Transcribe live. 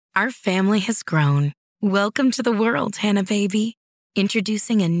Our family has grown. Welcome to the world, Hannah baby.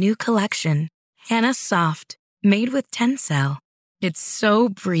 Introducing a new collection, Hannah Soft, made with Tencel. It's so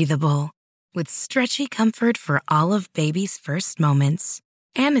breathable, with stretchy comfort for all of baby's first moments.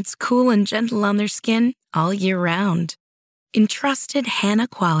 And it's cool and gentle on their skin all year round. Entrusted Hannah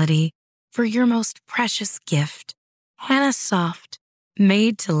quality for your most precious gift. Hannah Soft,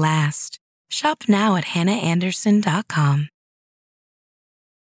 made to last. Shop now at hannahanderson.com.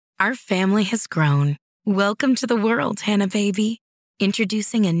 Our family has grown. Welcome to the world, Hannah baby.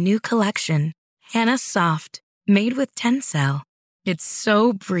 Introducing a new collection, Hannah Soft, made with Tencel. It's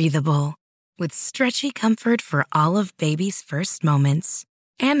so breathable, with stretchy comfort for all of baby's first moments.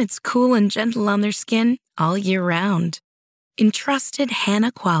 And it's cool and gentle on their skin all year round. Entrusted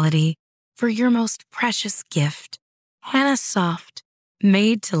Hannah quality for your most precious gift. Hannah Soft,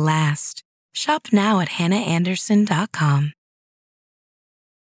 made to last. Shop now at hannahanderson.com.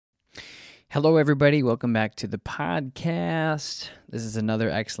 Hello, everybody. Welcome back to the podcast. This is another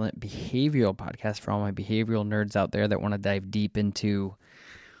excellent behavioral podcast for all my behavioral nerds out there that want to dive deep into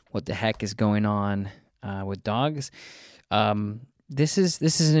what the heck is going on with dogs. This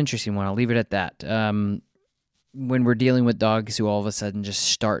is an interesting one. I'll leave it at that. When we're dealing with dogs who all of a sudden just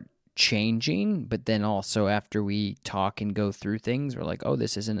start changing, but then also after we talk and go through things, we're like, oh,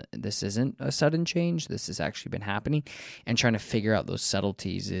 this isn't a sudden change. This has actually been happening, and trying to figure out those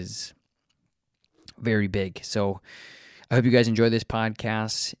subtleties is very big. So I hope you guys enjoy this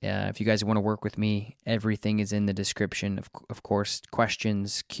podcast. If you guys want to work with me, everything is in the description. Of course,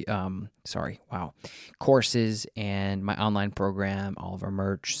 questions, courses, and my online program, all of our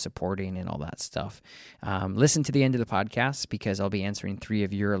merch, supporting, and all that stuff. Listen to the end of the podcast because I'll be answering 3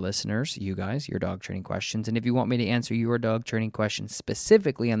 of your listeners, you guys, your dog training questions. And if you want me to answer your dog training questions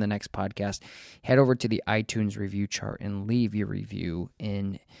specifically on the next podcast, head over to the iTunes review chart and leave your review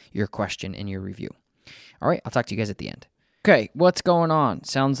in your question in your review. All right, I'll talk to you guys at the end. Okay, what's going on?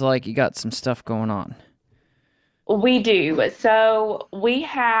 Sounds like you got some stuff going on. We do. So we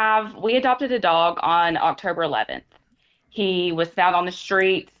adopted a dog on October 11th. He was found on the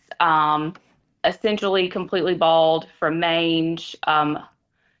streets, essentially completely bald from mange,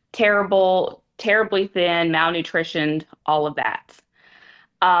 terribly thin, malnutritioned, all of that.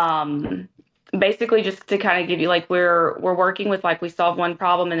 Basically, just to kind of give you, like, we're working with, like, we solve one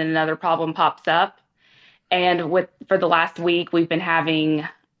problem and then another problem pops up. And for the last week, we've been having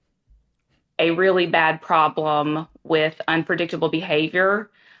a really bad problem with unpredictable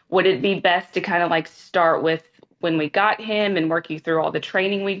behavior. Would it be best to kind of like start with when we got him and work you through all the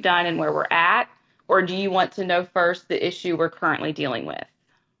training we've done and where we're at? Or do you want to know first the issue we're currently dealing with?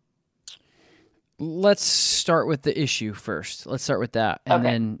 Let's start with the issue first. Let's start with that. And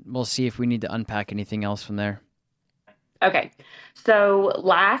then we'll see if we need to unpack anything else from there. Okay. So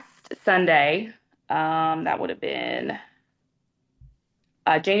last Sunday, that would have been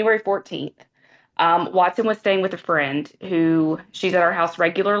January 14th. Watson was staying with a friend who she's at our house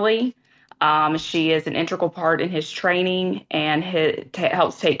regularly. She is an integral part in his training and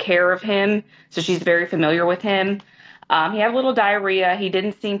helps take care of him. So she's very familiar with him. He had a little diarrhea. He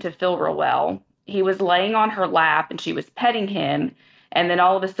didn't seem to feel real well. He was laying on her lap and she was petting him. And then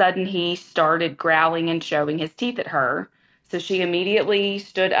all of a sudden he started growling and showing his teeth at her. So she immediately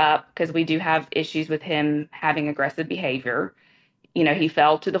stood up because we do have issues with him having aggressive behavior. You know, he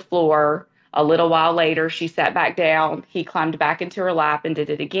fell to the floor. A little while later, she sat back down. He climbed back into her lap and did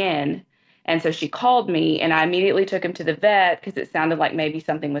it again. And so she called me, and I immediately took him to the vet because it sounded like maybe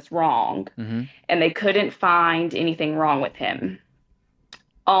something was wrong. Mm-hmm. And they couldn't find anything wrong with him.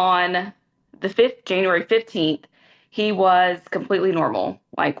 On the January 15th, he was completely normal.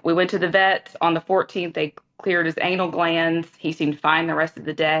 Like, we went to the vet on the 14th. They cleared his anal glands. He seemed fine the rest of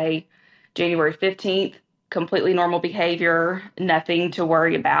the day. January 15th, completely normal behavior, nothing to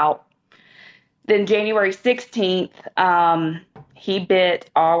worry about. Then January 16th, he bit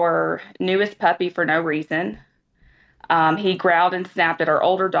our newest puppy for no reason. He growled and snapped at our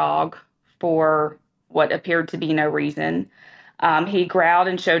older dog for what appeared to be no reason. He growled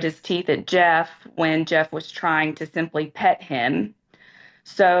and showed his teeth at Jeff when Jeff was trying to simply pet him.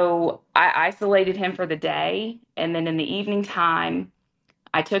 So I isolated him for the day, and then in the evening time,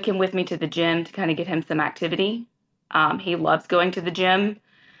 I took him with me to the gym to kind of get him some activity. He loves going to the gym.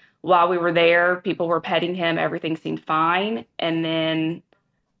 While we were there, people were petting him. Everything seemed fine, and then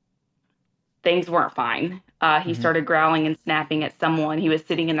things weren't fine. He started growling and snapping at someone. He was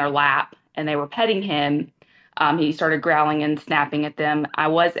sitting in their lap, and they were petting him. He started growling and snapping at them. I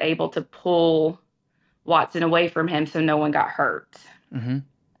was able to pull Watson away from him so no one got hurt. Mm-hmm.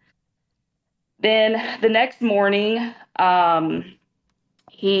 Then the next morning,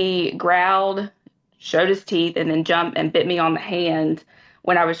 He growled, showed his teeth, and then jumped and bit me on the hand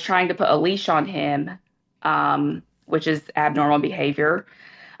when I was trying to put a leash on him, which is abnormal behavior.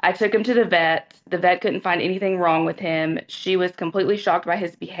 I took him to the vet. The vet couldn't find anything wrong with him. She was completely shocked by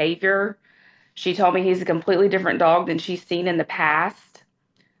his behavior. She told me he's a completely different dog than she's seen in the past.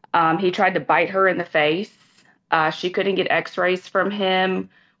 He tried to bite her in the face. She couldn't get x-rays from him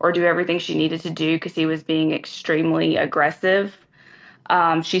or do everything she needed to do because he was being extremely aggressive.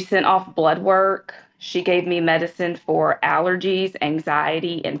 She sent off blood work. She gave me medicine for allergies,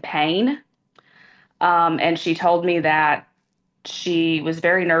 anxiety, and pain. And she told me that she was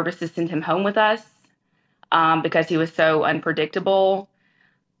very nervous to send him home with us because he was so unpredictable.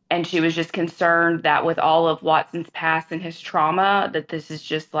 And she was just concerned that with all of Watson's past and his trauma, that this is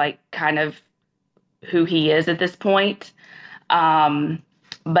just like kind of who he is at this point.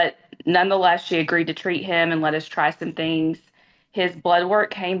 But nonetheless, she agreed to treat him and let us try some things. His blood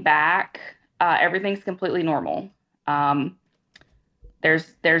work came back. Everything's completely normal.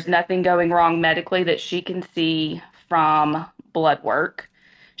 There's nothing going wrong medically that she can see from blood work.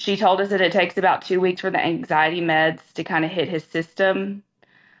 She told us that it takes about 2 weeks for the anxiety meds to kind of hit his system.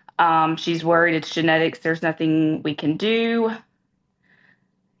 She's worried it's genetics. There's nothing we can do.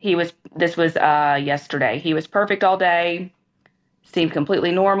 This was yesterday. He was perfect all day, seemed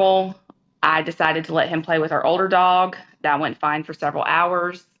completely normal. I decided to let him play with our older dog. That went fine for several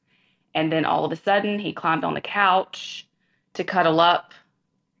hours. And then all of a sudden, he climbed on the couch to cuddle up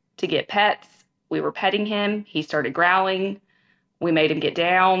to get pets. We were petting him. He started growling. We made him get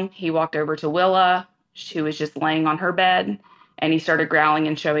down. He walked over to Willa, who was just laying on her bed, and he started growling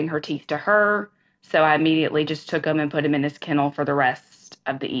and showing her teeth to her. So I immediately just took him and put him in his kennel for the rest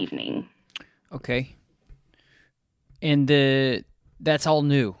of the evening. Okay. And that's all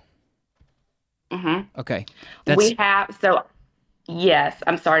new? Mm-hmm. Okay. Yes,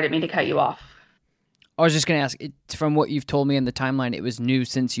 I'm sorry, I didn't mean to cut you off. I was just going to ask, from what you've told me in the timeline, it was new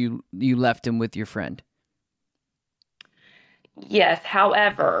since you left him with your friend. Yes,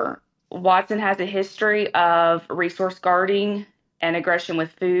 however, Watson has a history of resource guarding and aggression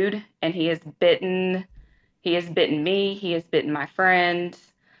with food, and he has bitten me, he has bitten my friend,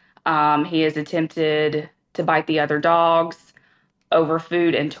 he has attempted to bite the other dogs over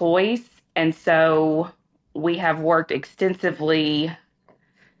food and toys, and so we have worked extensively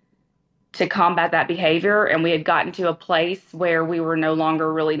to combat that behavior, and we had gotten to a place where we were no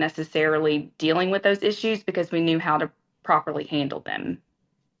longer really necessarily dealing with those issues because we knew how to properly handle them.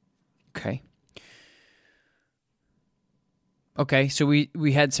 Okay, so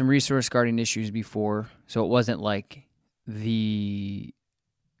we had some resource guarding issues before, so it wasn't like the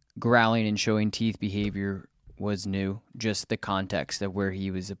growling and showing teeth behavior was new, just the context of where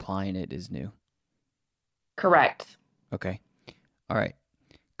he was applying it is new. Correct. Okay. All right.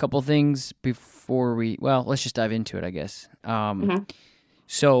 Couple things before let's just dive into it, I guess.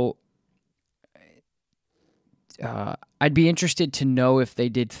 So I'd be interested to know if they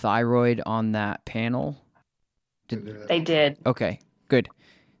did thyroid on that panel. They did. Okay, good.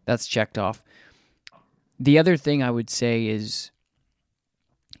 That's checked off. The other thing I would say is,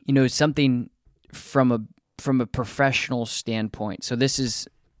 something from a professional standpoint. So this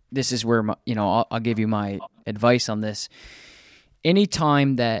is where I'll give you my advice on this.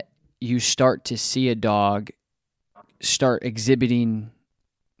 Anytime that you start to see a dog start exhibiting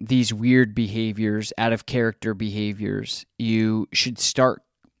these weird behaviors, out of character behaviors, you should start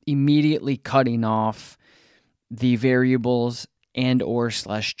immediately cutting off the variables and or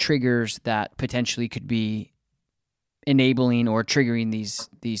 / triggers that potentially could be enabling or triggering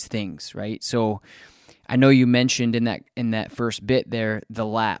these things, right? So I know you mentioned in that first bit there the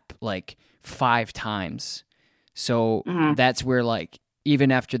lap like 5 times. So that's where, like,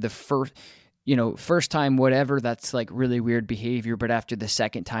 even after the first time, whatever, that's like really weird behavior. But after the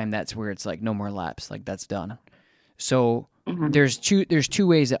second time, that's where it's like no more laps, like that's done. So there's two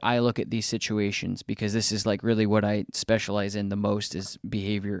ways that I look at these situations, because this is like really what I specialize in the most is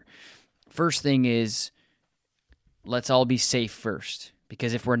behavior. First thing is, let's all be safe first,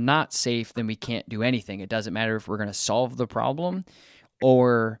 because if we're not safe, then we can't do anything. It doesn't matter if we're going to solve the problem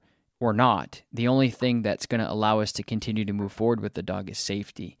or not. The only thing that's going to allow us to continue to move forward with the dog is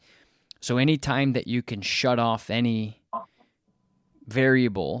safety. So anytime that you can shut off any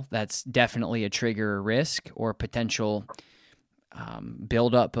variable that's definitely a trigger or risk or potential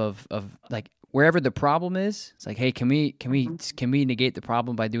buildup of like wherever the problem is, it's like, hey, can we negate the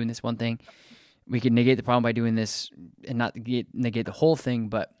problem by doing this one thing? We can negate the problem by doing this and not negate the whole thing,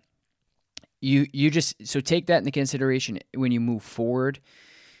 but you just, so take that into consideration when you move forward.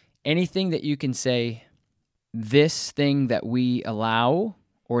 Anything that you can say, this thing that we allow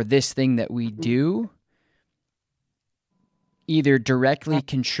or this thing that we do either directly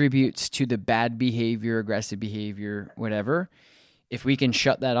contributes to the bad behavior, aggressive behavior, whatever, if we can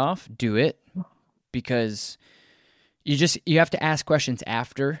shut that off, do it, because you have to ask questions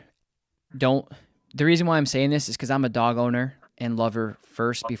after. The reason why I'm saying this is because I'm a dog owner and lover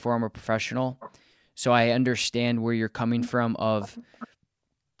first before I'm a professional. So I understand where you're coming from of,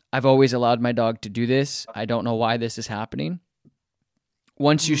 I've always allowed my dog to do this. I don't know why this is happening.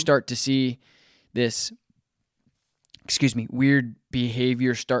 Once you start to see this, weird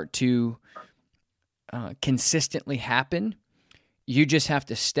behavior start to consistently happen, you just have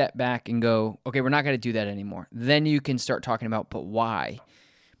to step back and go, okay, we're not going to do that anymore. Then you can start talking about, but why?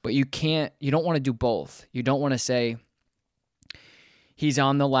 But you don't want to do both. You don't want to say, he's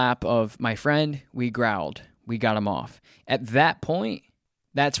on the lap of my friend, we growled, we got him off. At that point,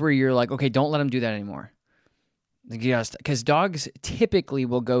 that's where you're like, okay, don't let him do that anymore. Because dogs typically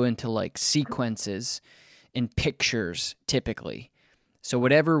will go into like sequences and pictures typically. So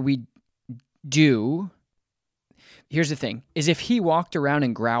whatever we do, here's the thing, is if he walked around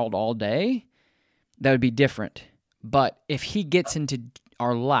and growled all day, that would be different. But if he gets into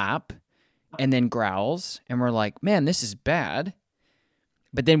our lap and then growls and we're like, man, this is bad,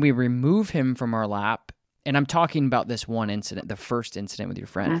 but then we remove him from our lap, and I'm talking about this one incident, the first incident with your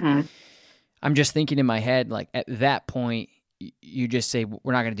friend. I'm just thinking in my head, like at that point, you just say,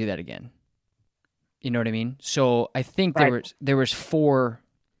 we're not going to do that again. You know what I mean? So I think there was 4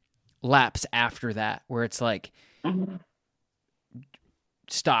 laps after that where it's like,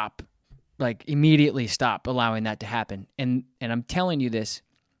 stop, like immediately stop allowing that to happen. And I'm telling you this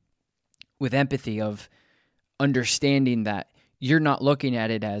with empathy of understanding that you're not looking at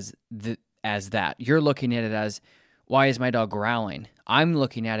it as that. You're looking at it as, why is my dog growling? I'm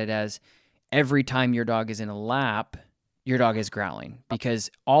looking at it as, every time your dog is in a lap, your dog is growling, because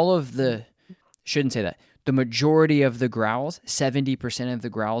the majority of the growls, 70% of the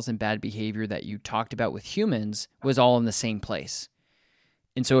growls and bad behavior that you talked about with humans was all in the same place.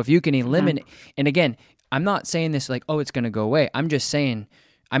 And so if you can eliminate, and again, I'm not saying this like, oh, it's going to go away. I'm just saying,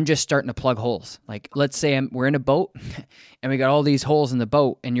 I'm just starting to plug holes. Like, let's say we're in a boat and we got all these holes in the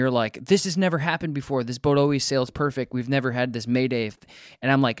boat, and you're like, this has never happened before. This boat always sails perfect. We've never had this mayday.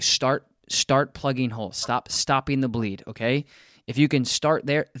 And I'm like, start plugging holes. Stopping the bleed, okay? If you can start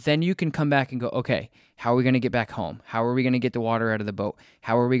there, then you can come back and go, okay, how are we going to get back home? How are we going to get the water out of the boat?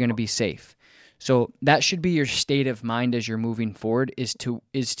 How are we going to be safe? So that should be your state of mind as you're moving forward, is to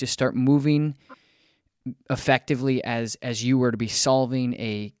start moving effectively as you were to be solving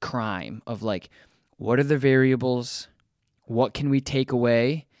a crime of like, what are the variables? What can we take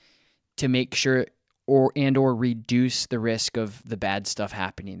away to make sure or reduce the risk of the bad stuff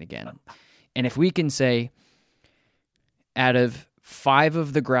happening again? And if we can say, out of 5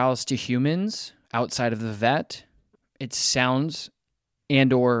 of the growls to humans outside of the vet, it sounds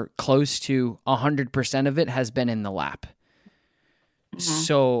and or close to 100% of it has been in the lap.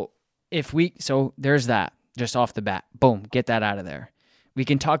 So there's that just off the bat. Boom, get that out of there. We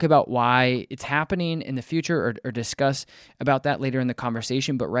can talk about why it's happening in the future or discuss about that later in the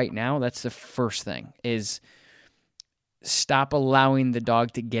conversation. But right now, that's the first thing, is stop allowing the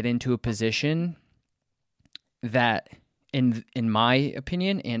dog to get into a position that, in my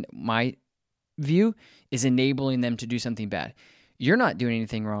opinion and my view, is enabling them to do something bad. You're not doing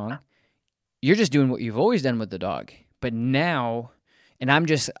anything wrong. You're just doing what you've always done with the dog. But now, and I'm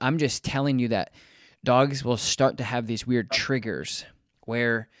just telling you that dogs will start to have these weird triggers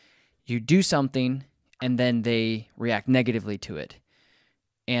where you do something and then they react negatively to it.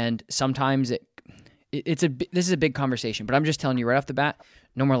 And sometimes this is a big conversation, but I'm just telling you right off the bat,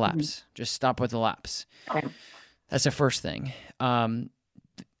 no more laps. Just stop with the laps. Okay. That's the first thing.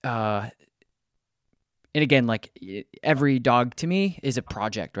 And again, like every dog to me is a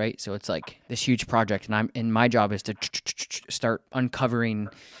project, right? So it's like this huge project, and my job is to start uncovering,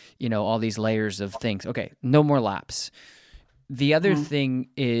 all these layers of things. Okay, no more laps. The other thing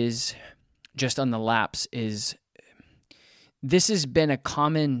is, just on the laps, is this has been a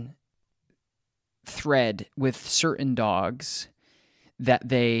common thread with certain dogs that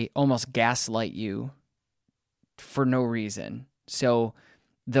they almost gaslight you for no reason. So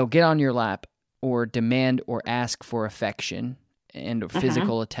they'll get on your lap or demand or ask for affection and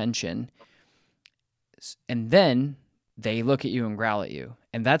physical attention, and then they look at you and growl at you.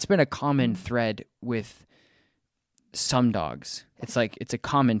 And that's been a common thread with some dogs. It's like, it's a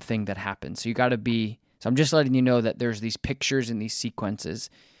common thing that happens. So you got to be, so I'm just letting you know that there's these pictures and these sequences.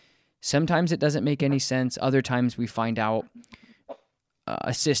 Sometimes it doesn't make any sense. Other times we find out,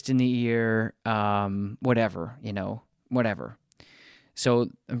 assist in the ear, whatever. So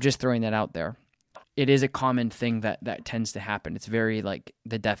I'm just throwing that out there. It is a common thing that tends to happen. It's very like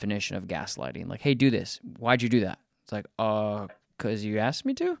the definition of gaslighting. Like, hey, do this. Why'd you do that? It's like, because you asked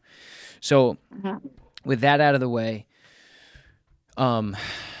me to. So with that out of the way,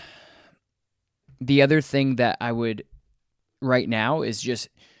 the other thing that I would right now is just,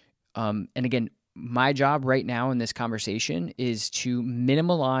 and again, my job right now in this conversation is to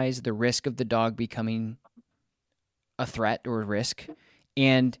minimize the risk of the dog becoming a threat or a risk,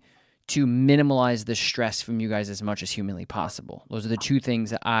 and to minimize the stress from you guys as much as humanly possible. Those are the two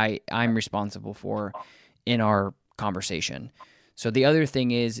things that I'm responsible for in our conversation. So the other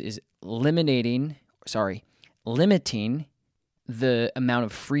thing is limiting the amount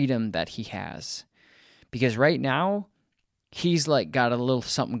of freedom that he has. Because right now, he's like got a little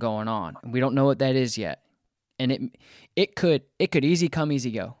something going on, and we don't know what that is yet. And it could easy come,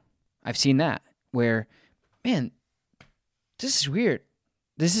 easy go. I've seen that where, man, this is weird.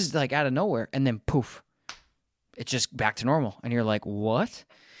 This is like out of nowhere, and then poof, it's just back to normal. And you're like, what?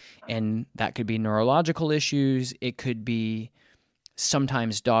 And that could be neurological issues. It could be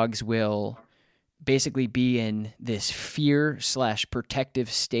sometimes dogs will basically be in this fear/protective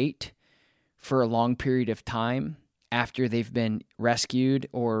state for a long period of time after they've been rescued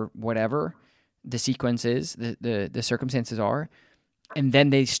or whatever the sequence is, the circumstances are, and then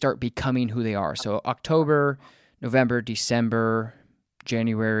they start becoming who they are. So October, November, December,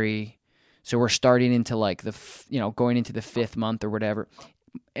 January. So we're starting into like going into the 5th month or whatever.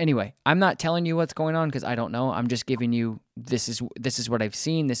 Anyway, I'm not telling you what's going on because I don't know. I'm just giving you, this is what I've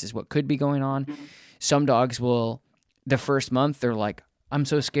seen. This is what could be going on. Some dogs will, the first month, they're like, I'm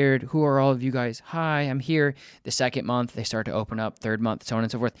so scared. Who are all of you guys? Hi, I'm here. The second month, they start to open up. Third month, so on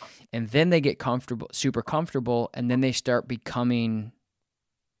and so forth. And then they get comfortable, super comfortable, and then they start becoming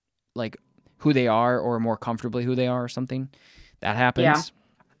like who they are, or more comfortably who they are, or something. That happens. Yeah.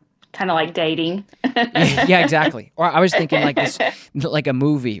 Kind of like dating. Yeah, exactly. Or I was thinking like this, like a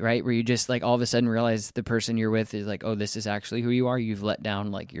movie, right? Where you just like all of a sudden realize the person you're with is like, oh, this is actually who you are. You've let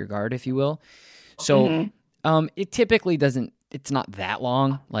down like your guard, if you will. So it typically doesn't, it's not that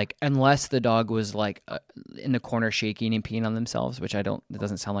long, like unless the dog was like in the corner shaking and peeing on themselves, which it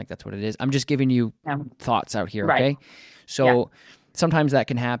doesn't sound like that's what it is. I'm just giving you thoughts out here, right. Okay? So sometimes that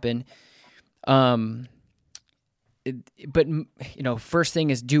can happen. But first thing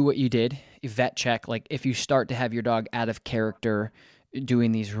is do what you did, vet check. Like if you start to have your dog out of character,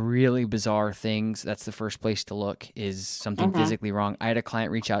 doing these really bizarre things, that's the first place to look. Is something physically wrong? I had a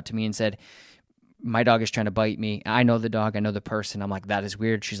client reach out to me and said, my dog is trying to bite me. I know the dog, I know the person. I'm like, that is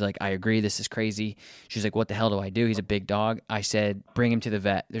weird. She's like, I agree, this is crazy. She's like, what the hell do I do? He's a big dog. I said, bring him to the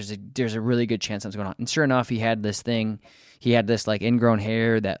vet. There's a really good chance something's going on. And sure enough, he had this thing. He had this like ingrown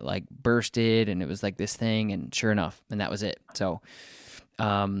hair that like bursted, and it was like this thing, and sure enough, and that was it. So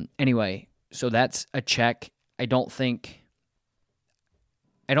anyway, so that's a check. I don't think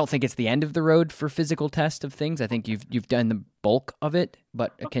it's the end of the road for physical test of things. I think you've done the bulk of it,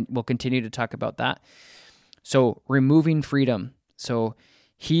 but we'll continue to talk about that. So removing freedom. So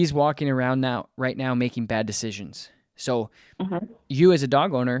he's walking around right now making bad decisions. So you as a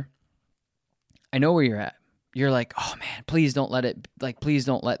dog owner, I know where you're at. You're like, oh man, please don't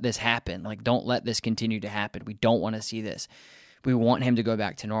let this happen. Like, don't let this continue to happen. We don't want to see this. We want him to go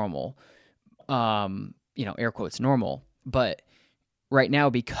back to normal. Air quotes normal. But right now,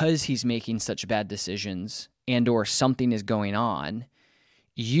 because he's making such bad decisions and or something is going on,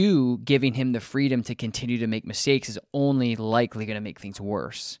 you giving him the freedom to continue to make mistakes is only likely going to make things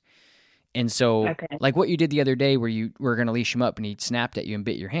worse. And so, like what you did the other day where you were going to leash him up and he snapped at you and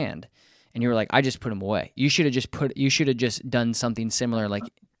bit your hand, and you were like, I just put him away. You should have just done something similar, like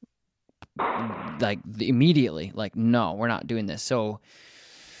immediately, like, no, we're not doing this. So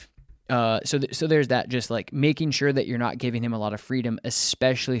there's that, just like making sure that you're not giving him a lot of freedom,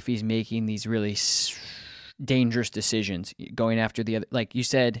 especially if he's making these really dangerous decisions, going after the other. Like you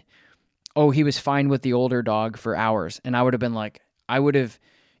said, oh, he was fine with the older dog for hours. And I would have been like,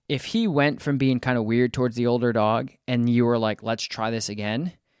 if he went from being kind of weird towards the older dog and you were like, let's try this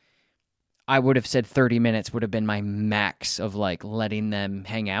again, I would have said 30 minutes would have been my max of like letting them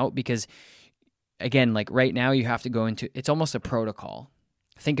hang out. Because again, like right now you have to go into, it's almost a protocol.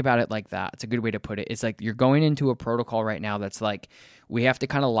 Think about it like that. It's a good way to put it. It's like you're going into a protocol right now that's like, we have to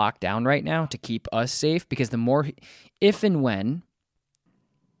kind of lock down right now to keep us safe, because the more, if and when,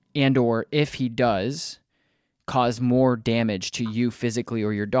 and or if he does cause more damage to you physically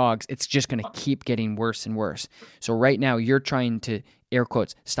or your dogs, it's just going to keep getting worse and worse. So right now you're trying to, air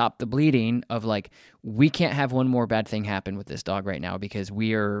quotes, stop the bleeding of like, we can't have one more bad thing happen with this dog right now because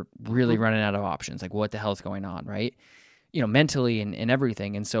we are really running out of options. Like, what the hell is going on, right? mentally and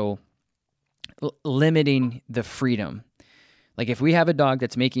everything. And so limiting the freedom. Like if we have a dog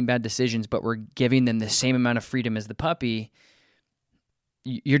that's making bad decisions, but we're giving them the same amount of freedom as the puppy,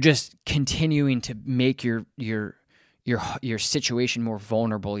 you're just continuing to make your situation more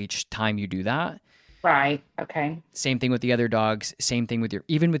vulnerable each time you do that. Right. Okay. Same thing with the other dogs. Same thing with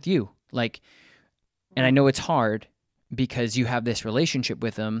even with you. Like, and I know it's hard because you have this relationship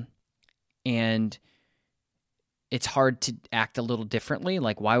with them, and it's hard to act a little differently.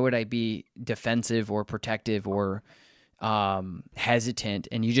 Like, why would I be defensive or protective or hesitant?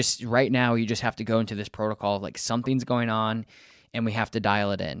 And right now, you just have to go into this protocol of like something's going on and we have to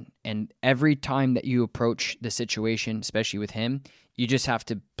dial it in. And every time that you approach the situation, especially with him, you just have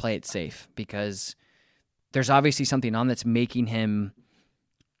to play it safe because there's obviously something on that's making him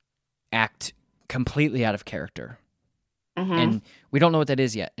act completely out of character. Mm-hmm. And we don't know what that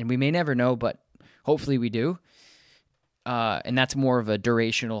is yet. And we may never know, but hopefully we do. And that's more of a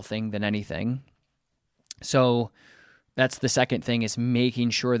durational thing than anything. So that's the second thing, is making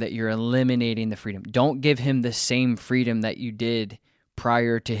sure that you're eliminating the freedom. Don't give him the same freedom that you did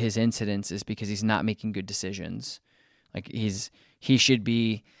prior to his incidences because he's not making good decisions. Like he should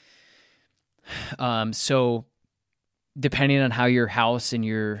be. So depending on how your house and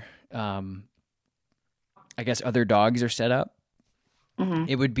your, I guess other dogs are set up, mm-hmm.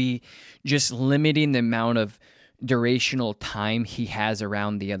 It would be just limiting the amount of durational time he has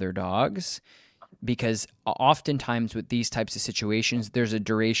around the other dogs. Because oftentimes with these types of situations, there's a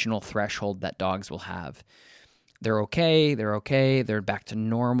durational threshold that dogs will have. They're okay, they're back to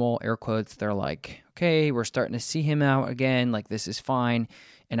normal, air quotes. They're like, okay, we're starting to see him out again, like this is fine.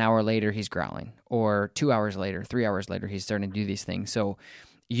 An hour later, he's growling. Or 2 hours later, 3 hours later, he's starting to do these things. So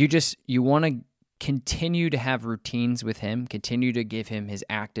you want to continue to have routines with him, continue to give him his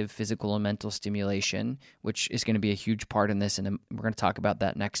active physical and mental stimulation, which is going to be a huge part in this, and we're going to talk about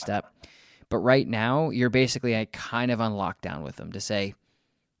that next step. But right now, you're basically kind of on lockdown with them to say,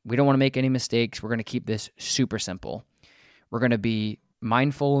 we don't want to make any mistakes. We're going to keep this super simple. We're going to be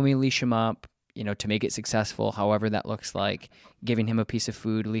mindful when we leash him up, to make it successful, however that looks like, giving him a piece of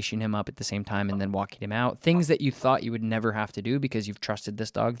food, leashing him up at the same time, and then walking him out. Things that you thought you would never have to do because you've trusted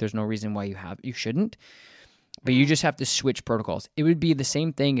this dog. There's no reason why you shouldn't. But you just have to switch protocols. It would be the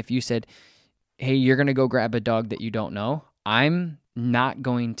same thing if you said, hey, you're going to go grab a dog that you don't know. I'm not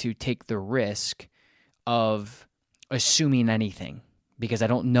going to take the risk of assuming anything because I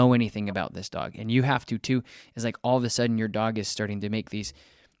don't know anything about this dog. And you have to too. It's like all of a sudden your dog is starting to make these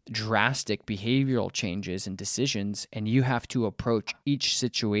drastic behavioral changes and decisions, and you have to approach each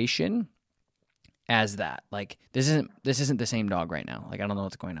situation as that. Like, this isn't the same dog right now. Like, I don't know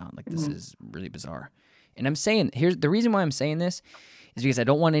what's going on. Like, this is really bizarre. And I'm saying, here's the reason why I'm saying this is because I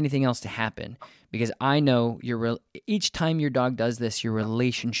don't want anything else to happen. Because I know each time your dog does this, your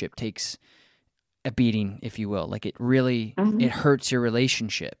relationship takes a beating, if you will. Like, it really, it hurts your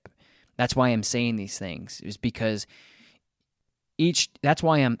relationship. That's why I'm saying these things, is because that's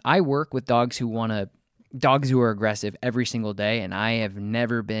why I work with dogs who are aggressive every single day, and I have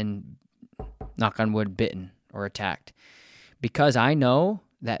never been, knock on wood, bitten or attacked, because I know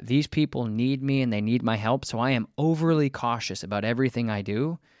that these people need me and they need my help. So I am overly cautious about everything I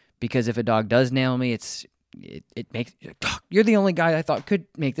do, because if a dog does nail me, it makes, you're the only guy I thought could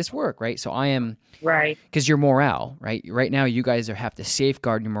make this work, right? So I am, right, because your morale, right? Right now, you guys have to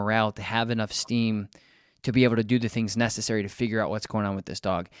safeguard your morale to have enough steam to be able to do the things necessary to figure out what's going on with this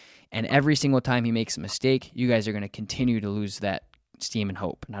dog. And every single time he makes a mistake, you guys are going to continue to lose that steam and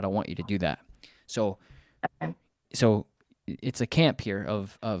hope. And I don't want you to do that. So it's a camp here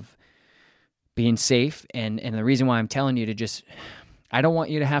of being safe. And the reason why I'm telling you I don't want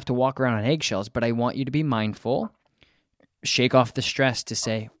you to have to walk around on eggshells, but I want you to be mindful, shake off the stress to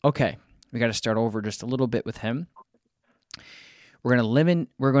say, okay, we got to start over just a little bit with him. We're going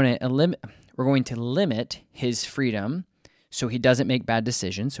to limit his freedom so he doesn't make bad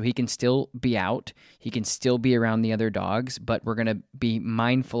decisions, so he can still be out, he can still be around the other dogs, but we're going to be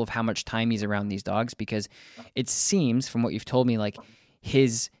mindful of how much time he's around these dogs, because it seems from what you've told me, like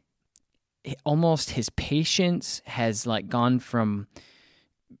his patience has like gone from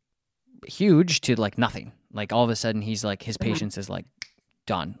huge to like nothing. Like all of a sudden he's like, his patience is like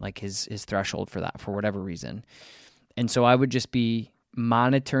done, like his threshold for that, for whatever reason. And so I would just be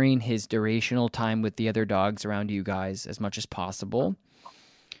monitoring his durational time with the other dogs around you guys as much as possible.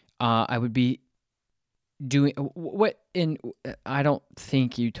 I would be doing I don't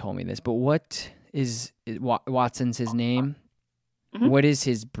think you told me this, but what is Watson's his name? Mm-hmm. What is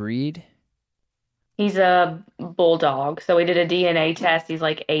his breed? He's a bulldog. So we did a DNA test. He's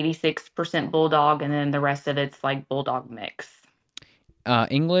like 86% bulldog, and then the rest of it's like bulldog mix.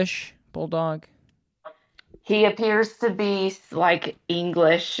 English bulldog. He appears to be like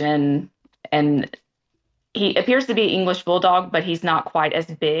English and he appears to be English bulldog, but he's not quite as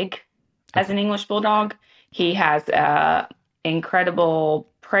big as Okay. an English bulldog. He has incredible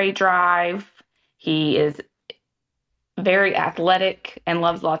prey drive. He is very athletic and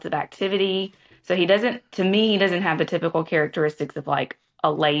loves lots of activity. So he doesn't, to me, he doesn't have the typical characteristics of like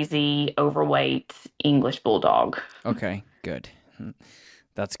a lazy, overweight English bulldog. Okay, good.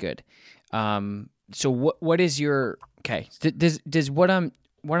 That's good. So what is your okay? Does what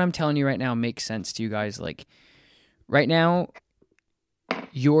I'm telling you right now make sense to you guys? Like right now,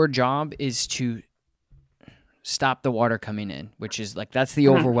 your job is to stop the water coming in, which is like that's the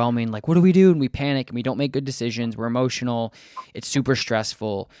Mhm. overwhelming. Like, what do we do? And we panic and we don't make good decisions. We're emotional. It's super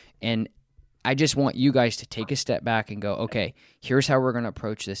stressful, and I just want you guys to take a step back and go, okay, here's how we're going to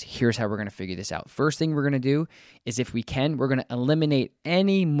approach this. Here's how we're going to figure this out. First thing we're going to do is if we can, we're going to eliminate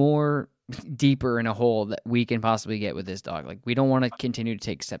any more deeper in a hole that we can possibly get with this dog. Like we don't want to continue to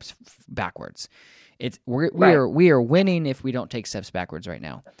take steps backwards. Right. We are winning if we don't take steps backwards right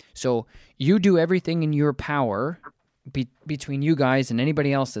now. So you do everything in your power between you guys and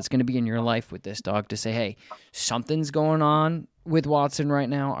anybody else that's going to be in your life with this dog to say, hey, something's going on with Watson right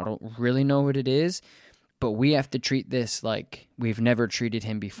now. I don't really know what it is, but we have to treat this like we've never treated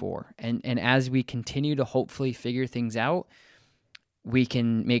him before. And as we continue to hopefully figure things out, we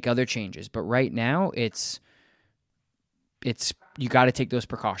can make other changes. But right now, it's you got to take those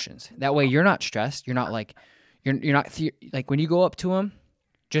precautions. That way, you're not stressed. You're not like you're not like when you go up to him,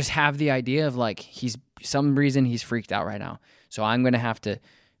 just have the idea of like he's some reason he's freaked out right now. So I'm gonna have to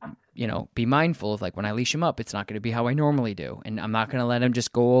be mindful of like when I leash him up, it's not going to be how I normally do. And I'm not going to let him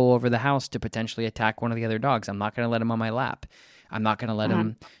just go all over the house to potentially attack one of the other dogs. I'm not going to let him on my lap. I'm not going to let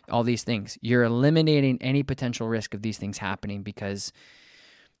him all these things. You're eliminating any potential risk of these things happening because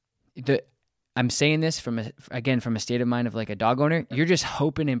I'm saying this from a state of mind of like a dog owner. You're just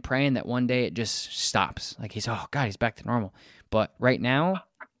hoping and praying that one day it just stops. Like he's back to normal. But right now,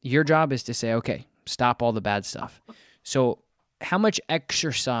 your job is to say, okay, stop all the bad stuff. So how much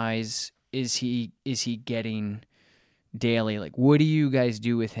exercise is he getting daily? Like what do you guys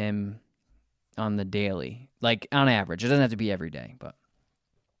do with him on the daily? Like on average. It doesn't have to be every day, but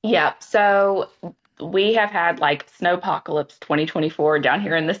Yeah. So we have had like snowpocalypse 2024 down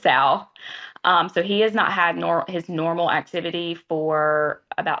here in the South. So he has not had his normal activity for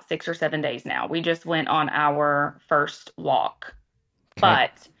about 6 or 7 days now. We just went on our first walk. okay.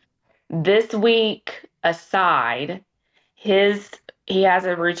 But this week aside, his he has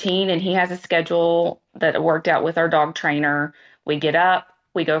a routine and he has a schedule that worked out with our dog trainer. We get up,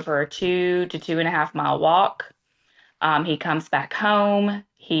 we go for a 2 to 2.5 mile walk. He comes back home,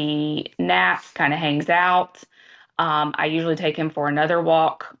 he naps, kind of hangs out. I usually take him for another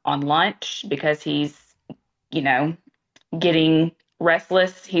walk on lunch because he's, you know, getting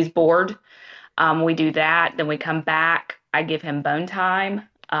restless. He's bored. We do that. Then we come back. I give him bone time,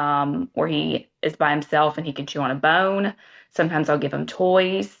 where he is by himself and he can chew on a bone. Sometimes I'll give him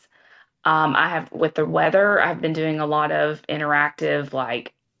toys. I have, with the weather, I've been doing a lot of interactive,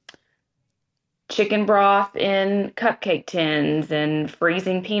 like chicken broth in cupcake tins and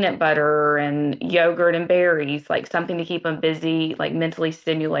freezing peanut butter and yogurt and berries, like something to keep him busy, like mentally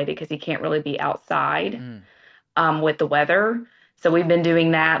stimulated because he can't really be outside with the weather. So we've been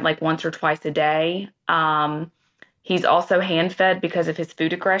doing that like once or twice a day. He's also hand fed because of his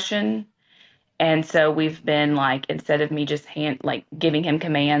food aggression. And so we've been like, instead of me just giving him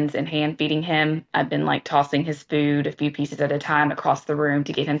commands and hand feeding him, I've been like tossing his food a few pieces at a time across the room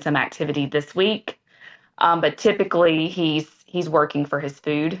to get him some activity this week. But typically he's working for his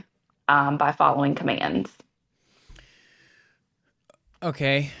food by following commands.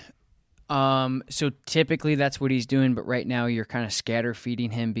 Okay. So typically that's what he's doing, but right now you're kind of scatter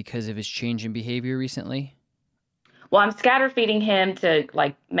feeding him because of his change in behavior recently. Well, I'm scatter feeding him to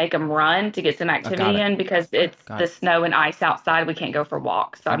like make him run to get some Got activity it. in because it's Got the it. snow and ice outside. We can't go for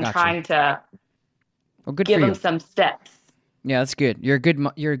walks. So I I'm got you. trying to Well, good for give him you. some steps. Yeah, that's good. You're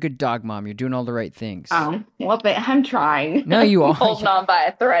a good dog mom. You're doing all the right things. Well, but I'm trying. No, you I'm are. holding on by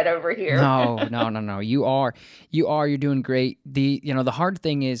a thread over here. No. You are. You're doing great. The hard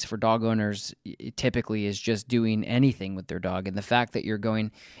thing is for dog owners typically is just doing anything with their dog, and the fact that you're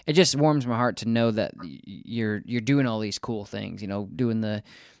going, it just warms my heart to know that you're doing all these cool things. Doing the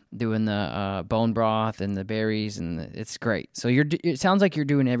bone broth and the berries, and it's great. So it sounds like you're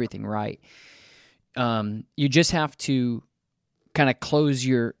doing everything right. You just have to kind of close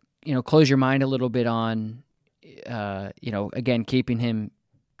your close your mind a little bit on, again, keeping him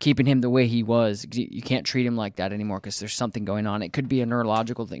the way he was. You can't treat him like that anymore because there's something going on. It could be a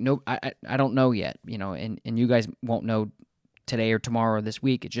neurological thing. No, I don't know yet, and you guys won't know today or tomorrow or this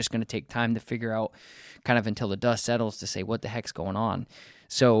week. It's just going to take time to figure out, kind of until the dust settles, to say what the heck's going on.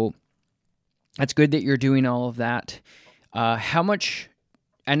 So that's good that you're doing all of that. How much,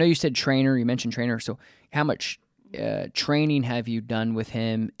 I know you said trainer, you mentioned trainer, so how much training have you done with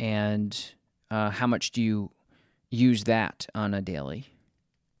him, and how much do you use that on a daily?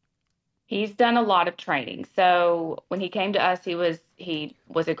 He's done a lot of training. So when he came to us, he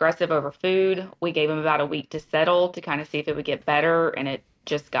was aggressive over food. We gave him about a week to settle to kind of see if it would get better, and it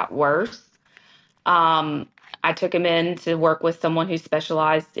just got worse. I took him in to work with someone who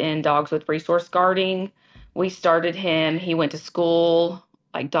specialized in dogs with resource guarding. We started him. He went to school,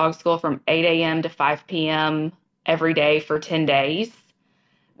 like dog school, from 8 a.m. to 5 p.m. every day for 10 days.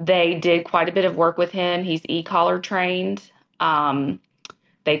 They did quite a bit of work with him. He's e-collar trained.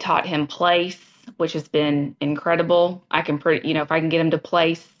 They taught him place, which has been incredible. If I can get him to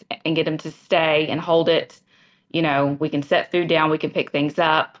place and get him to stay and hold it, we can set food down, we can pick things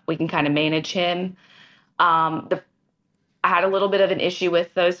up, we can kind of manage him. I had a little bit of an issue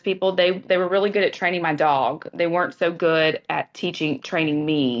with those people. They were really good at training my dog. They weren't so good at training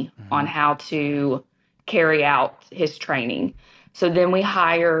me on how to carry out his training. So then we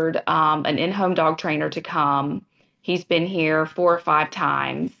hired an in-home dog trainer to come. He's been here 4 or 5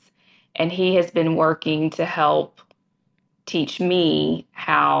 times, and he has been working to help teach me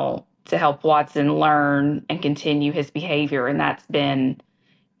how to help Watson learn and continue his behavior, and that's been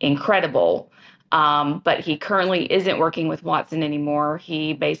incredible. But he currently isn't working with Watson anymore.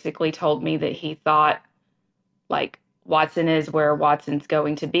 He basically told me that he thought, like, Watson is where Watson's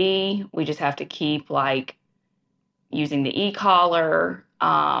going to be. We just have to keep, like, using the e-collar,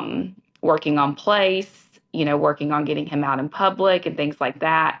 working on place, working on getting him out in public and things like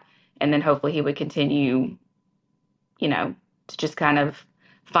that. And then hopefully he would continue, to just kind of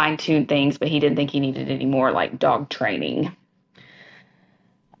fine-tune things, but he didn't think he needed any more, like, dog training.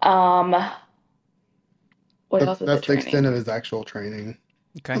 What else was That's the training? extent of his actual training.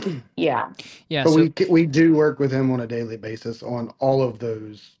 Okay. Yeah. Yeah. But So we do work with him on a daily basis on all of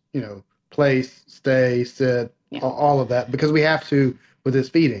those, place, stay, sit, all of that, because we have to with his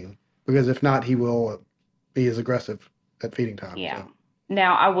feeding, because if not, he will be as aggressive at feeding time. Yeah. So.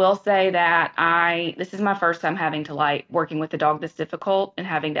 Now, I will say that this is my first time having to, like, working with a dog this difficult and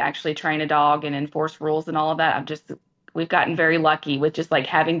having to actually train a dog and enforce rules and all of that. We've gotten very lucky with just, like,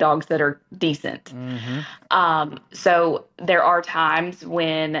 having dogs that are decent. So there are times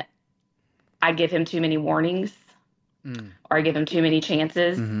when I give him too many warnings or I give him too many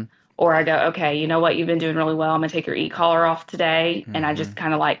chances. Or I go, okay, you know what? You've been doing really well. I'm going to take your e-collar off today. And I just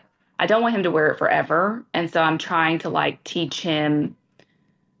kind of, like, I don't want him to wear it forever. And so I'm trying to, like, teach him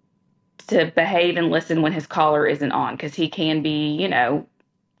to behave and listen when his collar isn't on. Because he can be,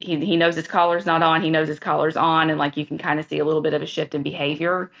 he knows his collar's not on. He knows his collar's on. And, like, you can kind of see a little bit of a shift in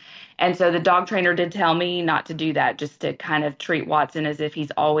behavior. And so the dog trainer did tell me not to do that, just to kind of treat Watson as if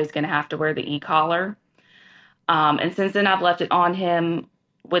he's always going to have to wear the e-collar. And since then, I've left it on him,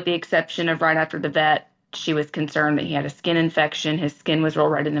 with the exception of right after the vet, she was concerned that he had a skin infection. His skin was real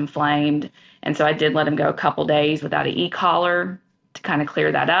red and inflamed. And so I did let him go a couple days without an e-collar to kind of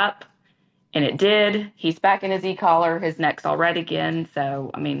clear that up. And it did. He's back in his e-collar. His neck's all red again. So,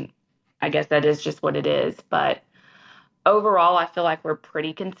 I mean, I guess that is just what it is. But overall, I feel like we're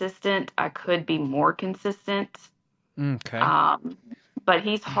pretty consistent. I could be more consistent. Okay. But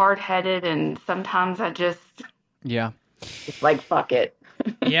he's hard-headed, and sometimes I just... Yeah. It's like, fuck it.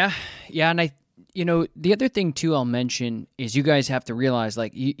 Yeah. And the other thing too I'll mention is you guys have to realize,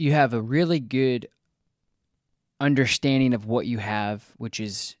 like, you have a really good understanding of what you have, which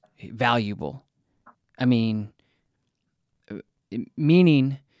is valuable. I mean,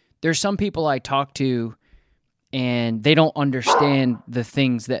 meaning there's some people I talk to and they don't understand the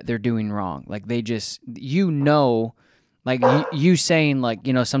things that they're doing wrong. Like, they just, like you saying, like,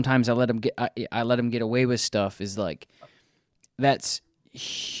 sometimes I let them get away with stuff, is like, that's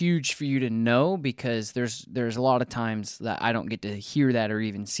huge for you to know, because there's a lot of times that I don't get to hear that or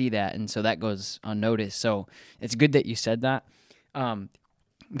even see that, and so that goes unnoticed. So it's good that you said that,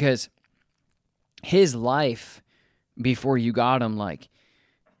 because his life before you got him, like,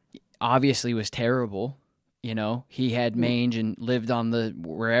 obviously was terrible. He had mange and lived on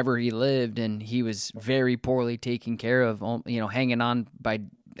wherever he lived, and he was very poorly taken care of, hanging on by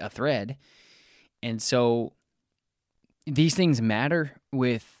a thread. And so these things matter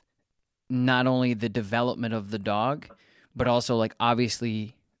with not only the development of the dog, but also, like,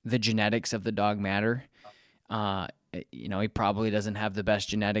 obviously the genetics of the dog matter. He probably doesn't have the best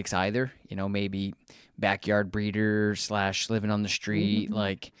genetics either. Maybe backyard breeder / living on the street. Mm-hmm.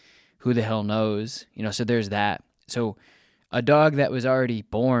 Like, who the hell knows? So there's that. So a dog that was already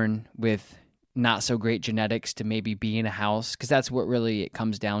born with not so great genetics to maybe be in a house, because that's what really it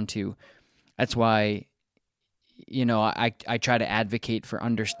comes down to. That's why, I try to advocate for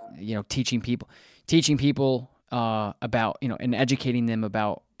teaching people about, and educating them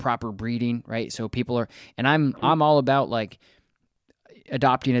about proper breeding, right? So people are, and I'm all about like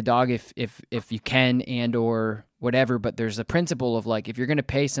adopting a dog if you can and or whatever, but there's a principle of like, if you're going to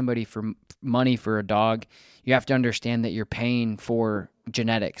pay somebody for money for a dog, you have to understand that you're paying for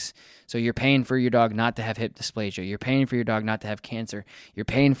genetics. So you're paying for your dog not to have hip dysplasia. You're paying for your dog not to have cancer. You're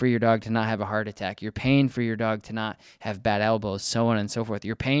paying for your dog to not have a heart attack. You're paying for your dog to not have bad elbows, so on and so forth.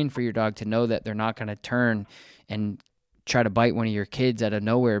 You're paying for your dog to know that they're not going to turn and try to bite one of your kids out of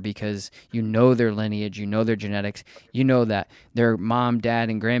nowhere, because you know their lineage, you know their genetics, you know that their mom, dad,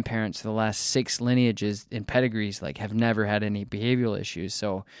 and grandparents for the last 6 lineages and pedigrees like have never had any behavioral issues.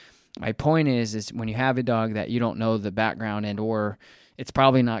 So my point is when you have a dog that you don't know the background and or it's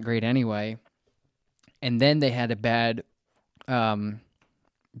probably not great anyway, and then they had a bad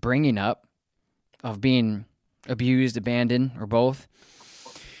bringing up of being abused, abandoned, or both,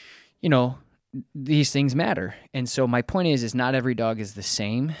 these things matter. And so my point is not every dog is the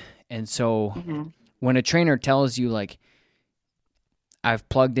same. And so when a trainer tells you like, I've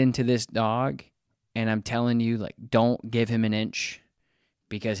plugged into this dog and I'm telling you like, don't give him an inch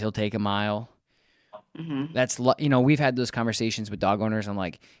because he'll take a mile. That's, we've had those conversations with dog owners. I'm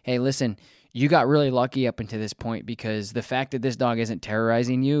like, hey, listen, you got really lucky up until this point, because the fact that this dog isn't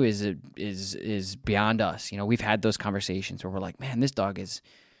terrorizing you is beyond us. We've had those conversations where we're like, man, this dog is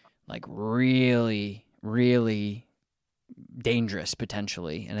like really, really dangerous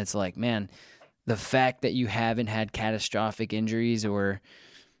potentially. And it's like, man, the fact that you haven't had catastrophic injuries or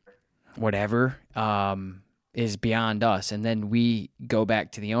whatever is beyond us. And then we go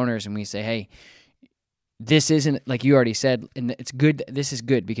back to the owners and we say, hey, this isn't, like you already said, and it's good. This is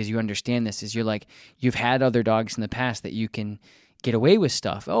good because you understand this, is you're like, you've had other dogs in the past that you can get away with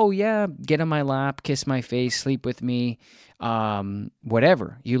stuff. Oh yeah, get on my lap, kiss my face, sleep with me,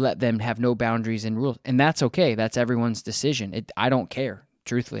 whatever. You let them have no boundaries and rules, and that's okay. That's everyone's decision. I don't care.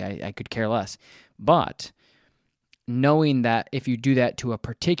 Truthfully, I could care less. But knowing that if you do that to a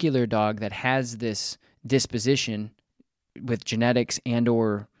particular dog that has this disposition with genetics and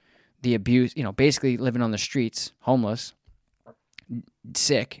or the abuse, basically living on the streets, homeless,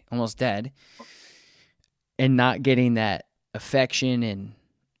 sick, almost dead, and not getting that affection and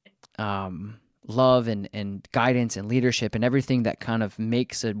love and guidance and leadership and everything that kind of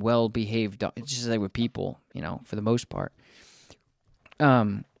makes a well-behaved dog. It's just like with people, for the most part.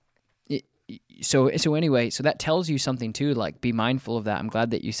 So anyway, so that tells you something too, like be mindful of that. I'm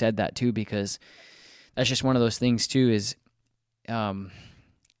glad that you said that too, because that's just one of those things too, is some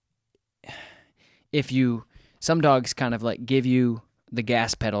dogs kind of like give you the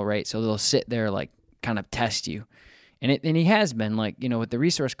gas pedal, right? So they'll sit there like kind of test you. And he has been like, with the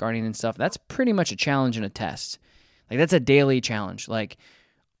resource guarding and stuff, that's pretty much a challenge and a test. Like that's a daily challenge. Like,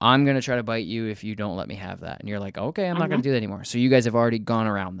 I'm going to try to bite you if you don't let me have that. And you're like, okay, I'm not going to do that anymore. So you guys have already gone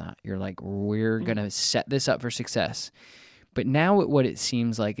around that. You're like, we're going to set this up for success. But now what it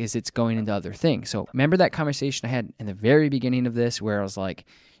seems like is it's going into other things. So remember that conversation I had in the very beginning of this where I was like,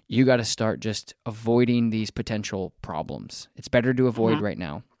 you got to start just avoiding these potential problems. It's better to avoid right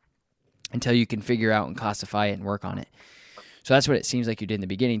now until you can figure out and classify it and work on it. So that's what it seems like you did in the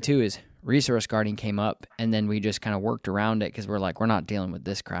beginning too, is resource guarding came up and then we just kind of worked around it because we're like, we're not dealing with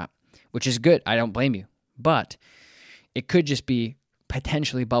this crap, which is good. I don't blame you. But it could just be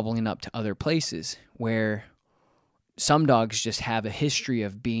potentially bubbling up to other places where some dogs just have a history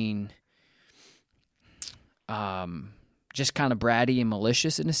of being just kind of bratty and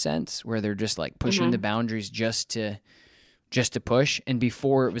malicious in a sense, where they're just like pushing the boundaries just to push. And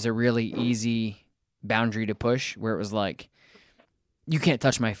before it was a really easy boundary to push, where it was like, you can't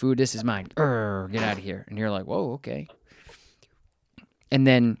touch my food, this is mine, get out of here. And you're like, whoa, okay. And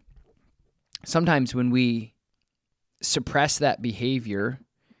then sometimes when we suppress that behavior,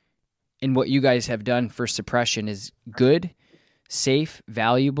 and what you guys have done for suppression is good, safe,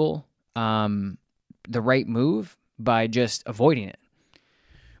 valuable, the right move by just avoiding it.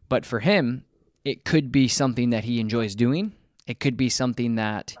 But for him, it could be something that he enjoys doing. It could be something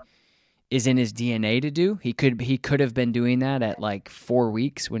that is in his DNA to do. He could have been doing that at like 4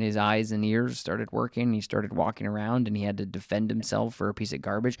 weeks when his eyes and ears started working. He started walking around and he had to defend himself for a piece of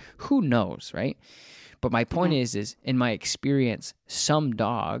garbage. Who knows, right? But my point is in my experience, some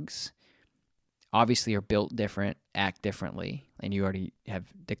dogs obviously are built different, act differently, and you already have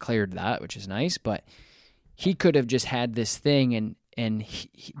declared that, which is nice, but he could have just had this thing, and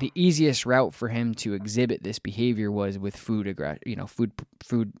the easiest route for him to exhibit this behavior was with food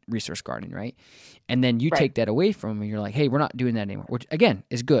resource guarding, right? And then you take that away from him, and you're like, hey, we're not doing that anymore, which again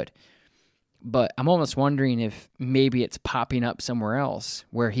is good. But I'm almost wondering if maybe it's popping up somewhere else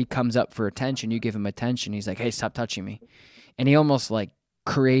where he comes up for attention, you give him attention, he's like, hey, stop touching me. And he almost like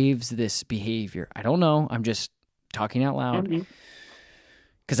craves this behavior. I don't know. I'm just talking out loud.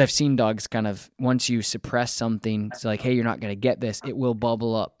 Because I've seen dogs kind of, once you suppress something, it's like, hey, you're not going to get this, it will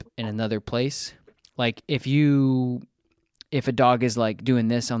bubble up in another place. Like if a dog is like doing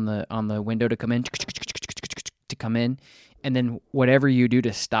this on the window to come in, and then whatever you do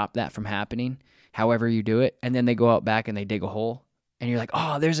to stop that from happening, however you do it, and then they go out back and they dig a hole, and you're like,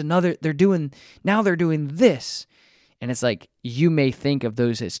 oh, there's another, they're doing this. And it's like, you may think of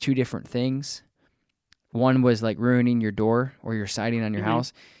those as two different things. One was like ruining your door or your siding on your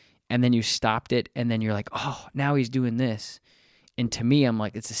house, and then you stopped it, and then you're like, oh, now he's doing this. And to me, I'm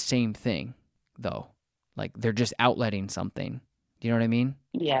like, it's the same thing, though. Like, they're just outletting something. Do you know what I mean?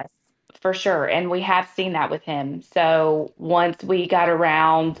 Yes, for sure. And we have seen that with him. So once we got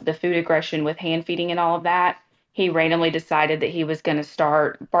around the food aggression with hand feeding and all of that, he randomly decided that he was going to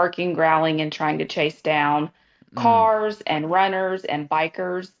start barking, growling, and trying to chase down cars and runners and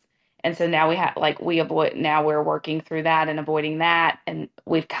bikers. And so now now we're working through that and avoiding that. And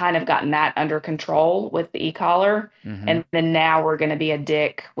we've kind of gotten that under control with the e-collar. And then now we're going to be a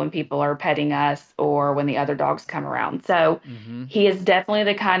dick when people are petting us or when the other dogs come around. So he is definitely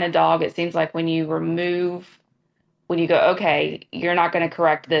the kind of dog, it seems like when you go, okay, you're not going to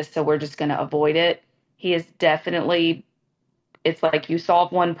correct this, so we're just going to avoid it. He is definitely, it's like you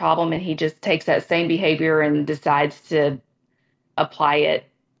solve one problem and he just takes that same behavior and decides to apply it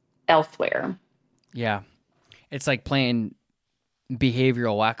elsewhere. Yeah. It's like playing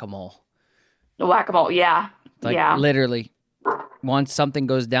behavioral whack-a-mole. Whack-a-mole, yeah. Like literally, once something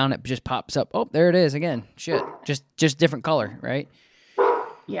goes down, it just pops up. Oh, there it is again. Shit. Just different color, right?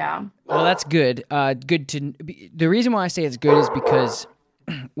 Yeah. Well, that's good. The reason why I say it's good is because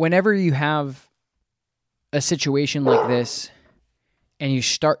whenever you have a situation like this and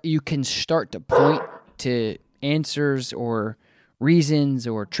you can start to point to answers or reasons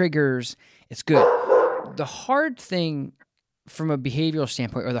or triggers, it's good. The hard thing from a behavioral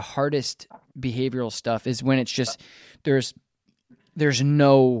standpoint, or the hardest behavioral stuff, is when it's just there's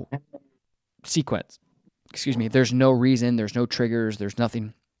no sequence. Excuse me. There's no reason, there's no triggers, there's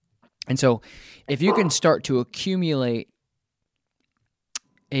nothing. And so if you can start to accumulate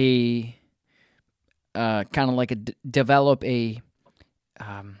a kind of like develop a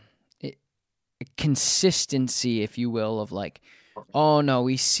consistency, if you will, of like, oh no,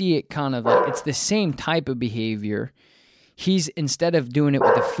 we see it kind of like it's the same type of behavior. He's, instead of doing it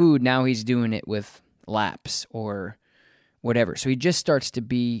with the food, now he's doing it with laps or whatever. So he just starts to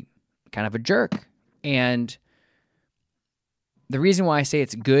be kind of a jerk. And the reason why I say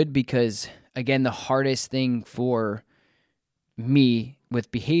it's good, because again, the hardest thing for me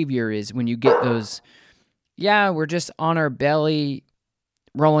with behavior is when you get those, yeah, we're just on our belly,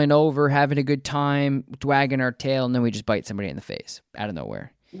 rolling over, having a good time, wagging our tail, and then we just bite somebody in the face out of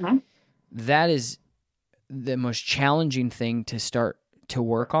nowhere. That is the most challenging thing to start to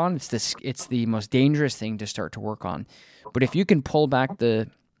work on. It's the most dangerous thing to start to work on. But if you can pull back the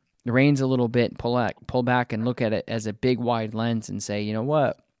reins a little bit, pull back and look at it as a big wide lens and say, you know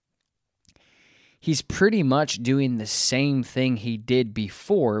what? He's pretty much doing the same thing he did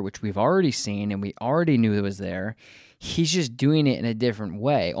before, which we've already seen and we already knew it was there. He's just doing it in a different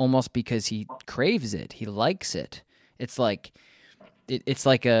way, almost because he craves it. He likes it. It's like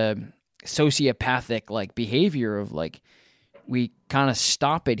a sociopathic like behavior of like, we kind of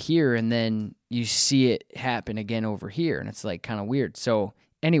stop it here and then you see it happen again over here, and it's like kind of weird. So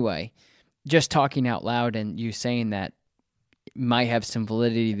anyway, just talking out loud and you saying that might have some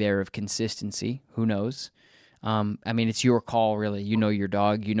validity there of consistency. Who knows? I mean, it's your call, really. You know your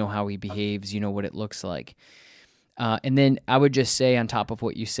dog. You know how he behaves. You know what it looks like. And then I would just say, on top of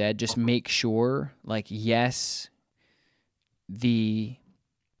what you said, just make sure, like, yes, the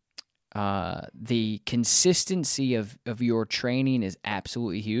consistency of your training is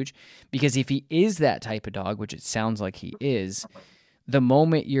absolutely huge, because if he is that type of dog, which it sounds like he is, the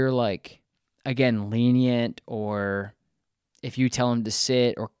moment you're like, again, lenient, or if you tell him to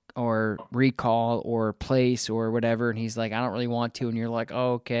sit or recall or place or whatever, and he's like, I don't really want to, and you're like,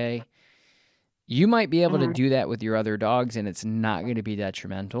 oh, okay, you might be able to do that with your other dogs and it's not going to be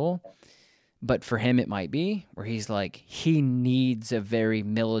detrimental. But for him, it might be where he's like, he needs a very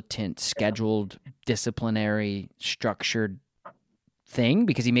militant, scheduled, disciplinary, structured thing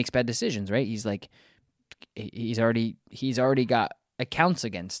because he makes bad decisions, right? He's like, he's already got accounts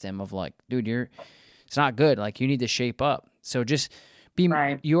against him of like, dude, it's not good. Like, you need to shape up. So just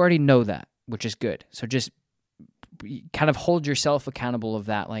you already know that, which is good. So just kind of hold yourself accountable of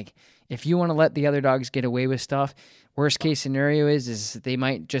that. Like, if you want to let the other dogs get away with stuff, worst case scenario is they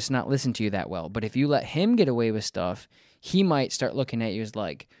might just not listen to you that well. But if you let him get away with stuff, he might start looking at you as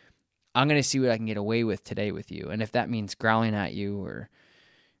like, I'm going to see what I can get away with today with you. And if that means growling at you or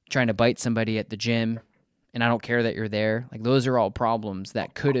trying to bite somebody at the gym, and I don't care that you're there, like, those are all problems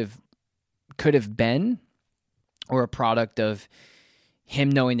that could have been, or a product of him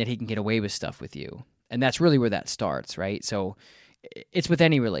knowing that he can get away with stuff with you. And that's really where that starts, right? So it's with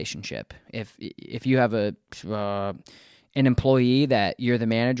any relationship. If you have an employee that you're the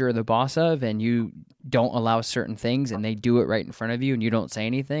manager or the boss of, and you don't allow certain things, and they do it right in front of you, and you don't say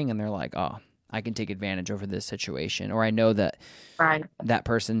anything, and they're like, "Oh, I can take advantage over this situation," or I know that that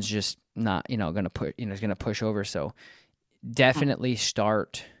person's just not, going to put, is going to push over. So definitely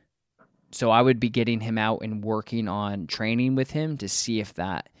start. So I would be getting him out and working on training with him to see if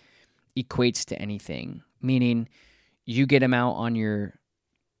that equates to anything. Meaning, you get him out on your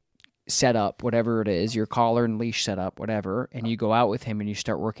setup, whatever it is, your collar and leash setup, whatever, and you go out with him and you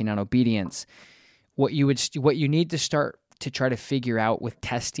start working on obedience. What you need to start to try to figure out with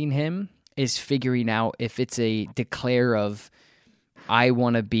testing him is figuring out if it's a declare of, I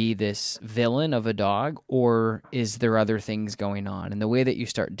want to be this villain of a dog, or is there other things going on? And the way that you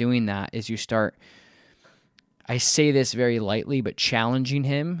start doing that is you start, I say this very lightly, but challenging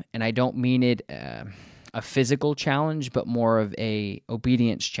him, and I don't mean it a physical challenge, but more of a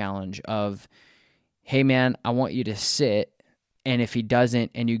obedience challenge of, hey man, I want you to sit, and if he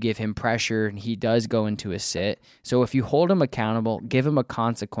doesn't and you give him pressure and he does go into a sit, so if you hold him accountable, give him a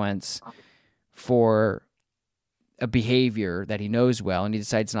consequence for a behavior that he knows well and he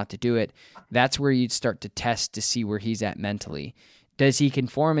decides not to do it, that's where you'd start to test to see where he's at mentally. Does he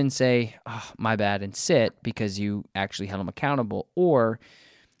conform and say, oh, my bad, and sit because you actually held him accountable? Or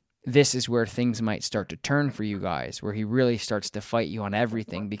this is where things might start to turn for you guys, where he really starts to fight you on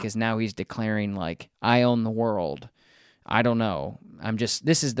everything because now he's declaring like, I own the world. I don't know.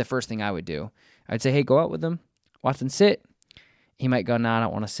 This is the first thing I would do. I'd say, hey, go out with him. Watson, sit. He might go, no, I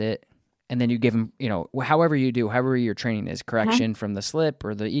don't want to sit. And then you give him, however your training is, correction from the slip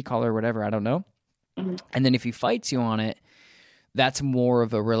or the e-collar or whatever, I don't know. Mm-hmm. And then if he fights you on it, that's more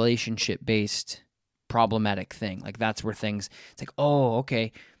of a relationship-based problematic thing. Like, that's where it's like, oh,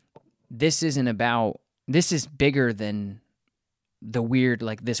 okay, this is bigger than the weird,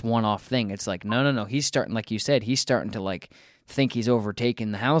 like, this one-off thing. It's like, no, he's starting, like you said, he's starting to, like, think he's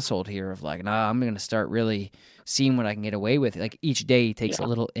overtaken the household here of, like, I'm going to start really seeing what I can get away with. Like, each day he takes a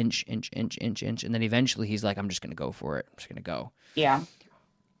little inch, and then eventually he's like, I'm just going to go for it. I'm just going to go. Yeah.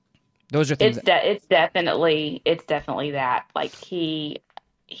 Those are things. It's definitely that. Like, he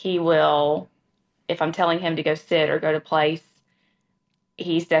will, if I'm telling him to go sit or go to place,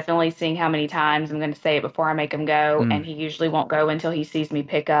 he's definitely seeing how many times I'm going to say it before I make him go. And he usually won't go until he sees me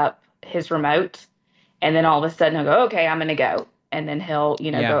pick up his remote. And then all of a sudden he'll go, okay, I'm going to go. And then he'll,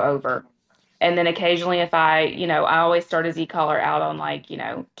 go over. And then occasionally if I always start his e-collar out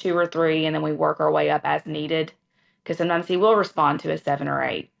on 2 or 3, and then we work our way up as needed. Because sometimes he will respond to a 7 or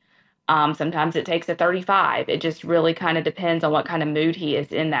 8. Sometimes it takes a 35. It just really kind of depends on what kind of mood he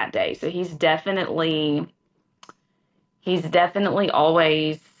is in that day. So he's definitely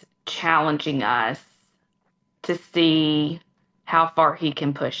always challenging us to see how far he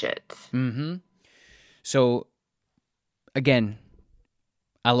can push it. Mm-hmm. So, again,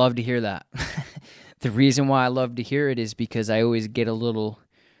 I love to hear that. The reason why I love to hear it is because I always get a little,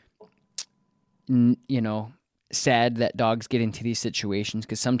 sad that dogs get into these situations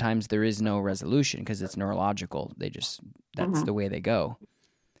because sometimes there is no resolution because it's neurological. That's the way they go.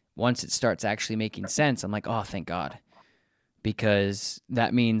 Once it starts actually making sense, I'm like, oh, thank God. Because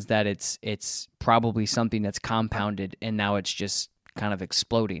that means that it's probably something that's compounded and now it's just kind of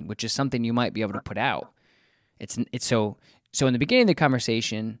exploding, which is something you might be able to put out. It's so in the beginning of the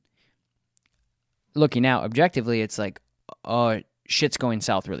conversation, looking out objectively, it's like, oh, shit's going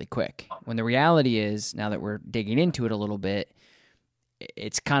south really quick. When the reality is, now that we're digging into it a little bit,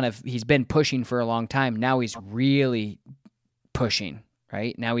 it's kind of, he's been pushing for a long time. Now he's really pushing,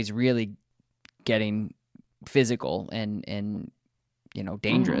 right? Now he's really getting physical and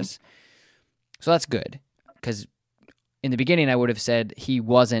dangerous. So that's good, because in the beginning I would have said he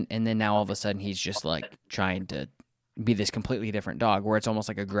wasn't, and then now all of a sudden he's just like trying to be this completely different dog, where it's almost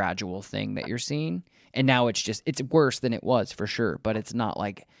like a gradual thing that you're seeing. And now it's worse than it was for sure, but it's not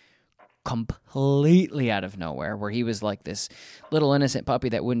like completely out of nowhere, where he was like this little innocent puppy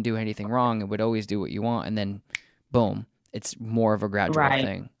that wouldn't do anything wrong and would always do what you want, and then boom, it's more of a gradual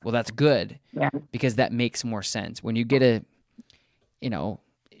thing. Well, that's good, because that makes more sense. When you get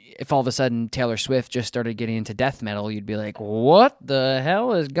if all of a sudden Taylor Swift just started getting into death metal, you'd be like, what the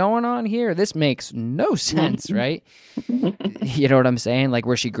hell is going on here? This makes no sense, right? You know what I'm saying? Like,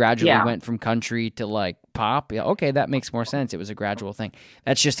 where she gradually went from country to like pop. Yeah, okay, that makes more sense. It was a gradual thing.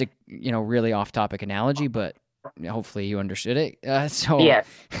 That's just a really off topic analogy, but hopefully you understood it.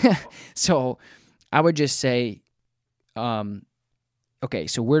 So I would just say, okay,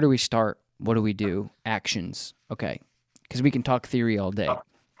 so where do we start? What do we do? Actions. Okay, because we can talk theory all day.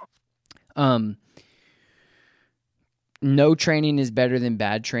 No training is better than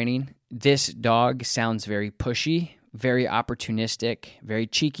bad training. This dog sounds very pushy, very opportunistic, very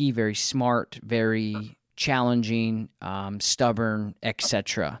cheeky, very smart, very challenging, stubborn,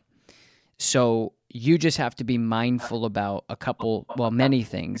 etc. So you just have to be mindful about many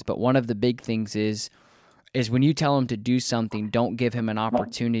things, but one of the big things is when you tell him to do something, don't give him an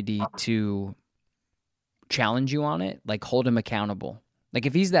opportunity to challenge you on it, like hold him accountable. Like,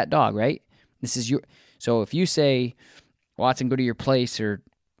 if he's that dog, right? So if you say, Watson, go to your place or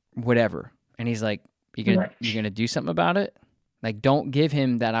whatever, and he's like, you're gonna do something about it? Like, don't give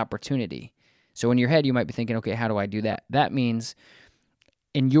him that opportunity. So in your head, you might be thinking, okay, how do I do that? That means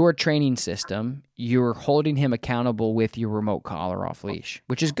in your training system, you're holding him accountable with your remote collar off leash,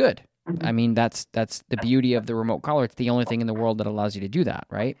 which is good. I mean, that's the beauty of the remote collar. It's the only thing in the world that allows you to do that,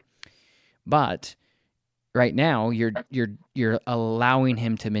 right? But right now, you're allowing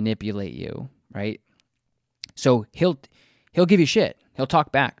him to manipulate you, right? So he'll give you shit. He'll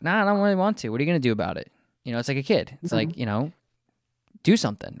talk back. Nah, I don't really want to. What are you gonna do about it? It's like a kid. It's like, do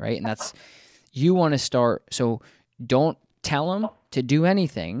something, right? And you want to start. So don't tell him to do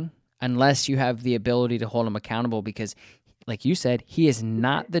anything unless you have the ability to hold him accountable, because, like you said, he is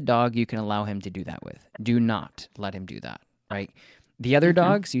not the dog you can allow him to do that with. Do not let him do that, right? The other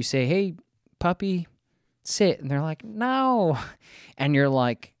dogs, you say, hey, puppy, sit, and they're like, no, and you're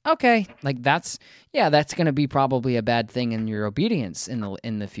like, okay, like that's going to be probably a bad thing in your obedience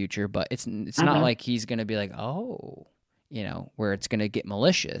in the future, but it's not like he's going to be like, oh, where it's going to get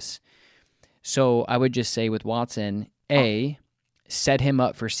malicious. So I would just say with Watson, set him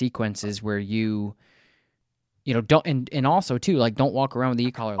up for sequences where you don't, and also too, like, don't walk around with the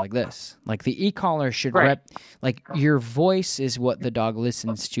e-collar like this. Like, the e-collar should like, your voice is what the dog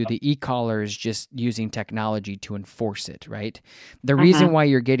listens to. The e-collar is just using technology to enforce it, right? The reason why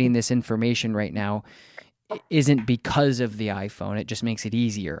you're getting this information right now isn't because of the iPhone. It just makes it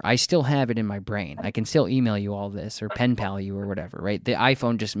easier. I still have it in my brain. I can still email you all this or pen pal you or whatever, right? The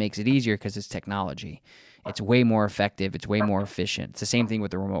iPhone just makes it easier because it's technology. It's way more effective. It's way more efficient. It's the same thing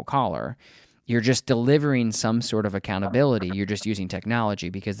with the remote collar. You're just delivering some sort of accountability. You're just using technology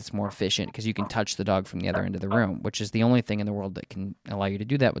because it's more efficient, because you can touch the dog from the other end of the room, which is the only thing in the world that can allow you to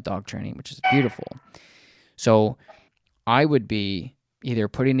do that with dog training, which is beautiful. So I would be either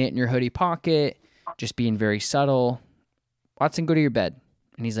putting it in your hoodie pocket, just being very subtle. Watson, go to your bed.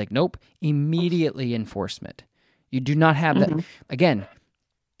 And he's like, nope. Immediately enforcement. You do not have that. Again,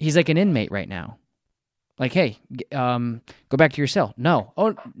 he's like an inmate right now. Like, hey, go back to your cell. No.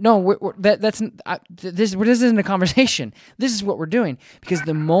 Oh, no, this isn't a conversation. This is what we're doing. Because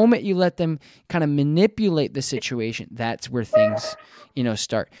the moment you let them kind of manipulate the situation, that's where things,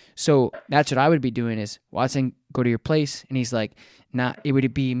 start. So that's what I would be doing is, Watson, go to your place. And he's like, nah, it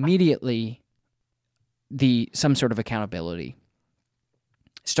would be immediately some sort of accountability.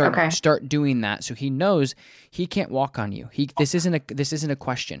 Start doing that, so he knows he can't walk on you. This isn't a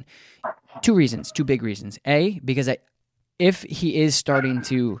question. Two big reasons. A, because if he is starting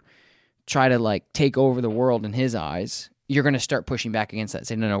to try to like take over the world in his eyes, you're going to start pushing back against that.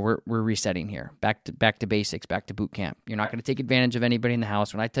 Say, no, we're resetting here. Back to basics, back to boot camp. You're not going to take advantage of anybody in the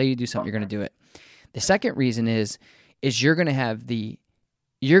house. When I tell you to do something, you're going to do it. The second reason is you're going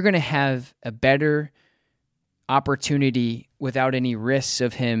to have a better opportunity without any risks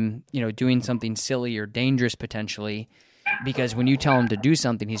of him, doing something silly or dangerous potentially, because when you tell him to do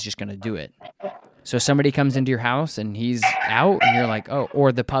something, he's just going to do it. So somebody comes into your house and he's out and you're like, oh,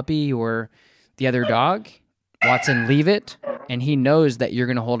 or the puppy or the other dog, Watson, leave it. And he knows that you're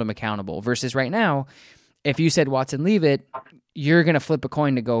going to hold him accountable, versus right now, if you said, Watson, leave it, you're going to flip a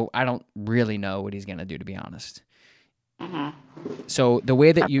coin to go, I don't really know what he's going to do, to be honest. So the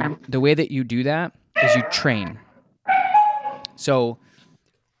way that you do that is you train. So,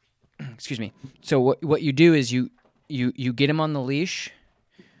 excuse me. So what you do is you you get him on the leash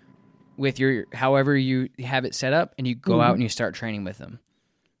with your however you have it set up, and you go out and you start training with him.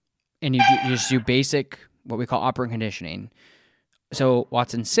 And you just do basic, what we call operant conditioning. So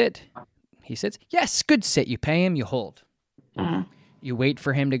Watson, sit. He sits. Yes, good sit. You pay him, you hold. You wait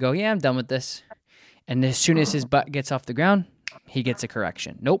for him to go, yeah, I'm done with this. And as soon as his butt gets off the ground, he gets a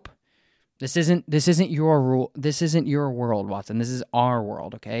correction. Nope. This isn't your rule. This isn't your world, Watson. This is our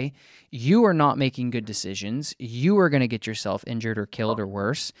world, okay? You are not making good decisions. You are going to get yourself injured or killed or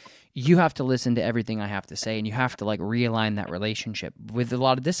worse. You have to listen to everything I have to say, and you have to like realign that relationship with a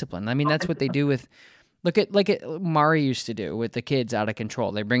lot of discipline. I mean, that's what they do with look at Mari used to do with the kids out of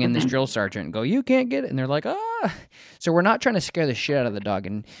control. They bring in this drill sergeant and go, "You can't get it," and they're like, "Ah." So we're not trying to scare the shit out of the dog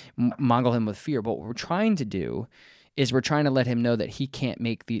and mongle him with fear, but what we're trying to do is we're trying to let him know that he can't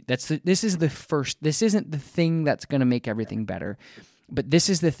make this isn't the thing that's going to make everything better, but this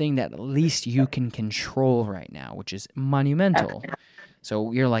is the thing that at least you can control right now, which is monumental.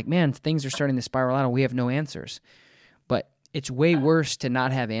 So you're like, man, things are starting to spiral out and we have no answers. But it's way worse to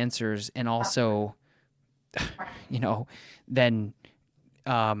not have answers and also, than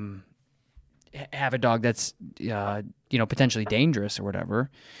have a dog that's, potentially dangerous or whatever.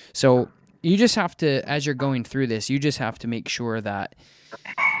 So you just have to, as you're going through this, you just have to make sure that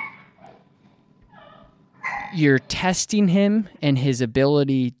you're testing him and his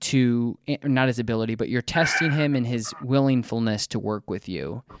ability to, not his ability, but you're testing him and his willingfulness to work with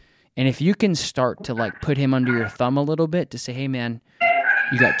you. And if you can start to like put him under your thumb a little bit to say, hey man,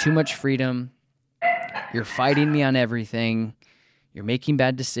 you got too much freedom. You're fighting me on everything. You're making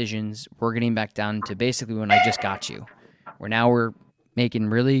bad decisions. We're getting back down to basically when I just got you. We're making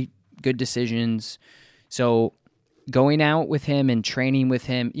really good decisions. So going out with him and training with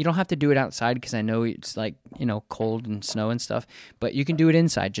him, you don't have to do it outside because I know it's like, cold and snow and stuff, but you can do it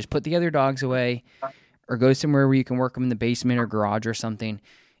inside. Just put the other dogs away or go somewhere where you can work them in the basement or garage or something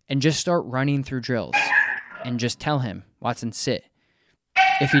and just start running through drills and just tell him, Watson, sit.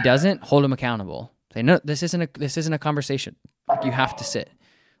 If he doesn't, hold him accountable. Say, no, this isn't a conversation. Like, you have to sit.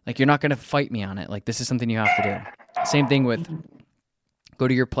 Like, you're not going to fight me on it. Like, this is something you have to do. Same thing with go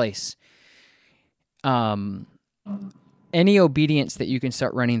to your place. Any obedience that you can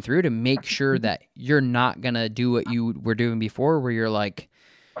start running through to make sure that you're not going to do what you were doing before, where you're like,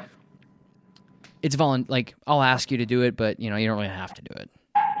 it's like, I'll ask you to do it, but, you don't really have to do it.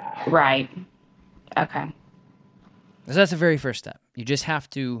 Right. Okay. So that's the very first step. You just have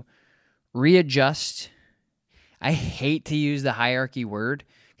to readjust. I hate to use the hierarchy word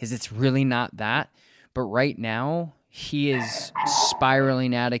because it's really not that. But right now, he is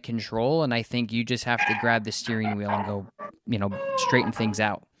spiraling out of control, and I think you just have to grab the steering wheel and go, straighten things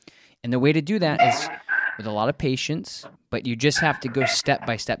out. And the way to do that is with a lot of patience, but you just have to go step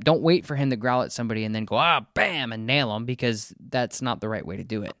by step. Don't wait for him to growl at somebody and then go, bam, and nail him, because that's not the right way to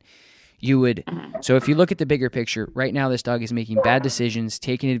do it. So if you look at the bigger picture, right now this dog is making bad decisions,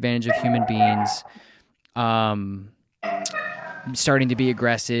 taking advantage of human beings, starting to be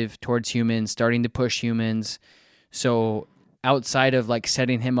aggressive towards humans, starting to push humans. So outside of like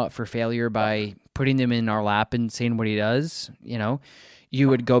setting him up for failure by putting him in our lap and saying what he does, you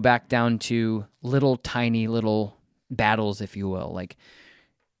would go back down to tiny little battles, if you will. Like,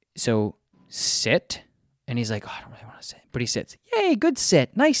 so sit. And he's like, I don't really want to sit. But he sits. Yay, good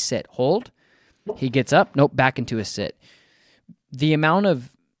sit. Nice sit. Hold. He gets up. Nope, back into a sit. The amount of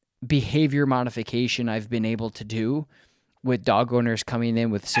behavior modification I've been able to do with dog owners coming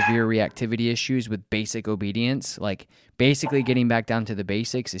in with severe reactivity issues with basic obedience, like basically getting back down to the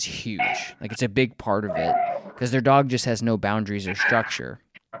basics, is huge. Like, it's a big part of it because their dog just has no boundaries or structure.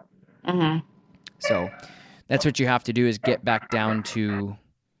 Mm-hmm. So that's what you have to do, is get back down to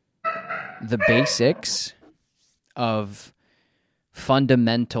the basics of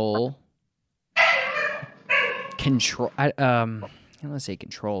fundamental control. I don't want to say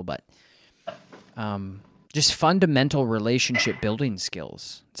control, but just fundamental relationship building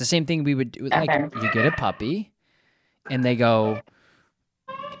skills. It's the same thing we would do. Like, you get a puppy and they go,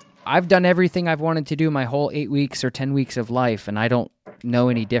 I've done everything I've wanted to do my whole 8 weeks or 10 weeks of life, and I don't know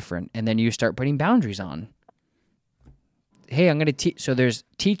any different. And then you start putting boundaries on. Hey, I'm going to teach. So there's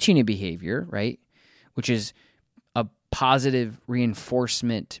teaching a behavior, right? Which is a positive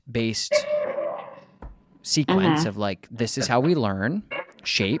reinforcement-based sequence of like, this is how we learn,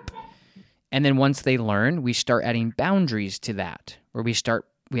 shape. And then once they learn, we start adding boundaries to that, where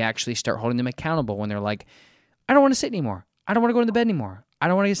we actually start holding them accountable when they're like, I don't want to sit anymore. I don't want to go to the bed anymore. I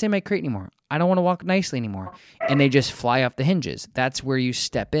don't want to sit in my crate anymore. I don't want to walk nicely anymore. And they just fly off the hinges. That's where you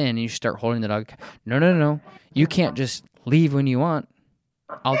step in and you start holding the dog. No. You can't just leave when you want.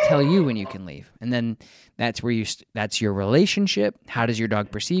 I'll tell you when you can leave. And then that's where that's your relationship. How does your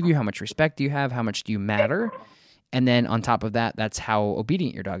dog perceive you? How much respect do you have? How much do you matter? And then on top of that, that's how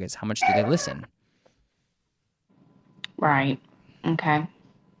obedient your dog is. How much do they listen? Right. Okay.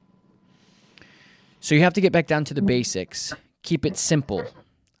 So you have to get back down to the basics. Keep it simple.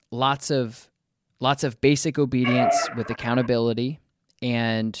 Lots of basic obedience with accountability,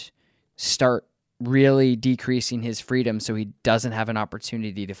 and start really decreasing his freedom so he doesn't have an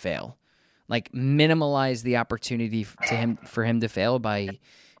opportunity to fail. Like, minimalize the opportunity for him to fail by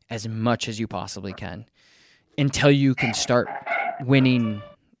as much as you possibly can, until you can start winning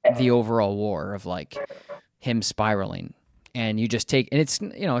the overall war of like him spiraling. And you just take, and it's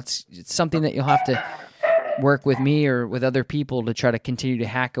something that you'll have to work with me or with other people to try to continue to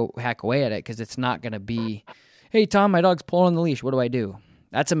hack away at it, because it's not going to be, hey, Tom, my dog's pulling on the leash. What do I do?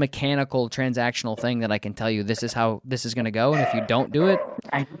 That's a mechanical, transactional thing that I can tell you, this is how this is going to go. And if you don't do it,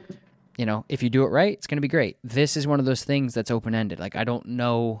 if you do it right, it's going to be great. This is one of those things that's open-ended. Like, I don't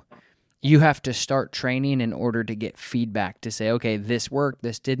know. You have to start training in order to get feedback to say, okay, this worked,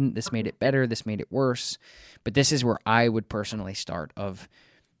 this didn't, this made it better, this made it worse. But this is where I would personally start, of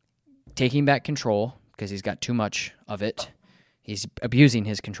taking back control, because he's got too much of it. He's abusing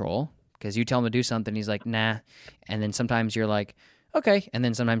his control, because you tell him to do something, he's like, nah. And then sometimes you're like, okay. And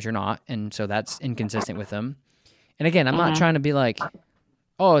then sometimes you're not. And so that's inconsistent with him. And again, I'm not trying to be like,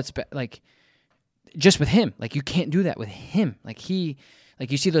 oh, it's like, just with him. Like, you can't do that with him. Like, you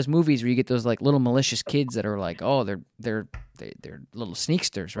see those movies where you get those like little malicious kids that are like, oh, they're little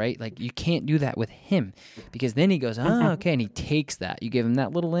sneaksters, right? Like, you can't do that with him, because then he goes, okay, and he takes that. You give him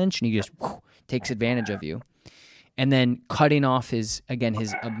that little inch, and he just takes advantage of you, and then cutting off a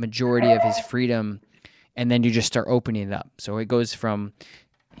majority of his freedom, and then you just start opening it up. So it goes from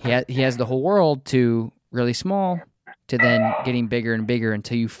he has the whole world to really small to then getting bigger and bigger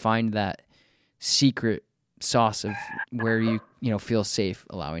until you find that secret sauce of where you feel safe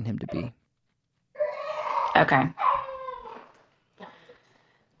allowing him to be. Okay.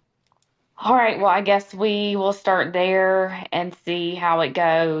 All right. Well, I guess we will start there and see how it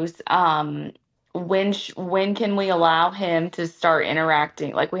goes. When can we allow him to start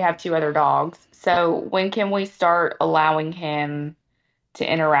interacting? Like, we have two other dogs. So when can we start allowing him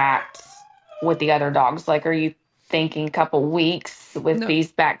to interact with the other dogs? Like, are you thinking a couple weeks with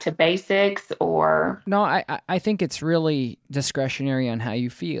these back to basics, or? No, I think it's really discretionary on how you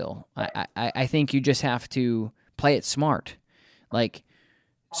feel. I think you just have to play it smart. Like,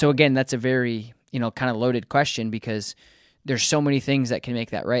 so again, that's a very, kind of loaded question, because there's so many things that can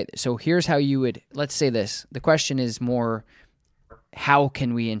make that right. So here's how you would, let's say this. The question is more, how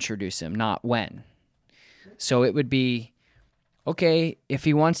can we introduce him, not when. So it would be, okay, if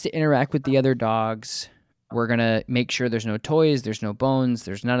he wants to interact with the other dogs, we're going to make sure there's no toys, there's no bones,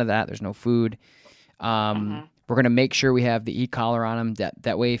 there's none of that, there's no food. We're going to make sure we have the e-collar on him.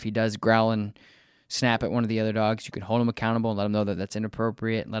 That way, if he does growl and snap at one of the other dogs, you can hold him accountable and let him know that that's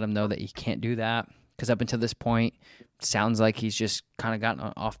inappropriate, and let him know that he can't do that. Because up until this point, it sounds like he's just kind of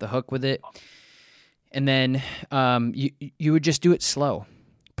gotten off the hook with it. And then you would just do it slow.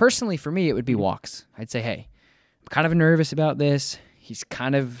 Personally, for me, it would be walks. I'd say, hey, I'm kind of nervous about this. He's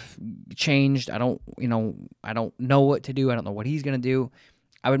kind of changed. I don't know what to do. I don't know what he's going to do.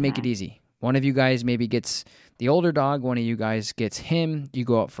 I would make it easy. One of you guys maybe gets the older dog. One of you guys gets him. You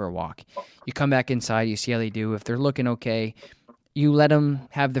go out for a walk. You come back inside. You see how they do. If they're looking okay, you let them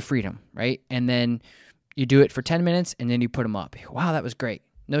have the freedom, right? And then you do it for 10 minutes, and then you put him up. Wow, that was great.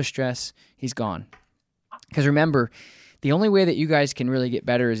 No stress. He's gone. Because remember, the only way that you guys can really get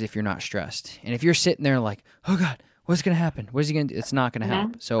better is if you're not stressed. And if you're sitting there like, oh, God, what's going to happen? What is he going to do? It's not going to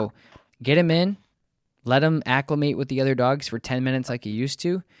help. So get him in, let him acclimate with the other dogs for 10 minutes like he used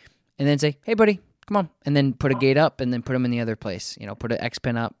to, and then say, hey, buddy, come on. And then put a gate up, and then put him in the other place. Put an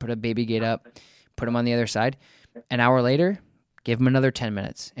X-pin up, put a baby gate up, put him on the other side. An hour later, give him another 10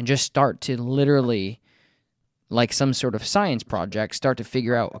 minutes, and just start to literally, like some sort of science project, start to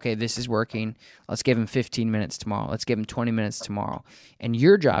figure out, okay, this is working. Let's give him 15 minutes tomorrow. Let's give him 20 minutes tomorrow. And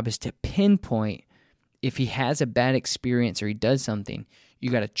your job is to pinpoint if he has a bad experience or he does something.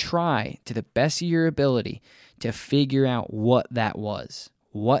 You got to try to the best of your ability to figure out what that was.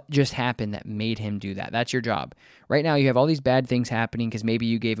 What just happened that made him do that? That's your job. Right now, you have all these bad things happening because maybe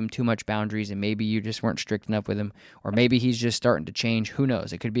you gave him too much boundaries, and maybe you just weren't strict enough with him, or maybe he's just starting to change. Who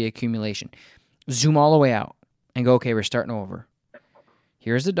knows? It could be accumulation. Zoom all the way out and go, okay, we're starting over.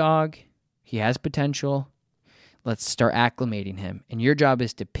 Here's the dog. He has potential. Let's start acclimating him. And your job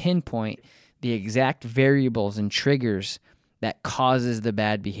is to pinpoint the exact variables and triggers that causes the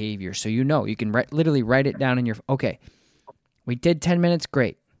bad behavior. So you can literally write it down in your, okay, We did 10 minutes,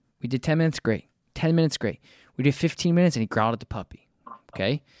 great. We did 10 minutes, great. 10 minutes, great. We did 15 minutes, and he growled at the puppy.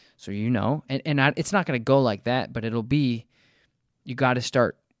 Okay? So it's not going to go like that, but it'll be, you got to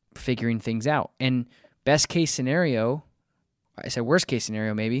start figuring things out. And best case scenario, I said worst case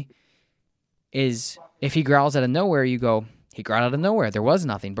scenario maybe, is if he growls out of nowhere, you go, he growled out of nowhere. There was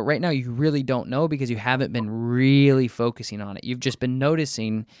nothing. But right now you really don't know because you haven't been really focusing on it. You've just been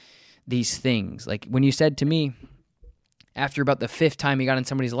noticing these things. Like when you said to me, after about the 5th time he got in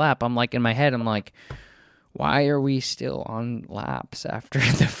somebody's lap, I'm like, in my head, I'm like, why are we still on laps after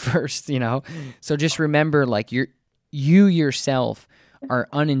the first, So just remember, like, you yourself are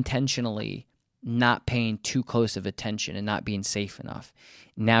unintentionally not paying too close of attention and not being safe enough.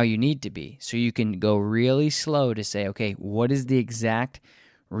 Now you need to be. So you can go really slow to say, okay, what is the exact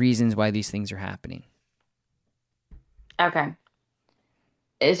reasons why these things are happening? Okay.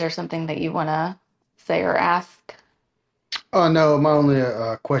 Is there something that you want to say or ask? Oh, no, my only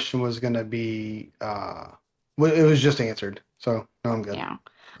question was going to be, it was just answered. So, no, I'm good. Yeah.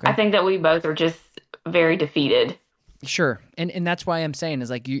 Okay. I think that we both are just very defeated. Sure. And that's why I'm saying is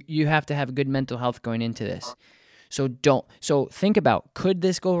like you have to have good mental health going into this. So think about, could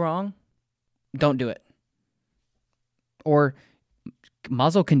this go wrong? Don't do it. Or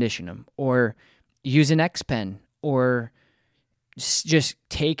muzzle condition them, or use an X pen, or just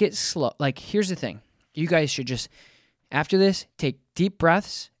take it slow. Like, here's the thing. You guys should just, after this, take deep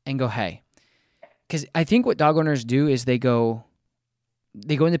breaths and go, hey. Because I think what dog owners do is they go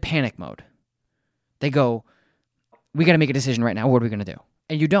into panic mode. They go, we got to make a decision right now. What are we going to do?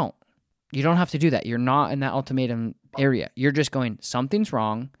 And you don't. You don't have to do that. You're not in that ultimatum area. You're just going, something's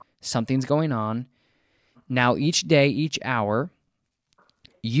wrong. Something's going on. Now, each day, each hour,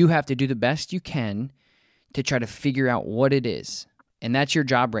 you have to do the best you can to try to figure out what it is. And that's your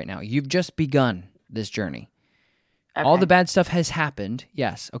job right now. You've just begun this journey. Okay. All the bad stuff has happened.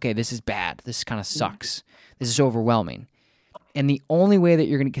 Yes. Okay, this is bad. This kind of sucks. This is overwhelming. And the only way that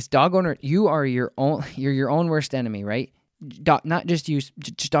you're going to, because dog owner, you're your own worst enemy, right? Not just you,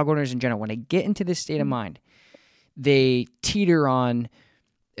 just dog owners in general. When they get into this state of mind, they teeter on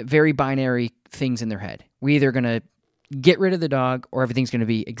very binary things in their head. We're either going to get rid of the dog or everything's going to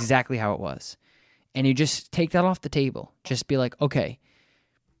be exactly how it was. And you just take that off the table. Just be like, okay,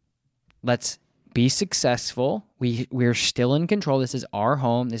 let's be successful. We're still in control. This is our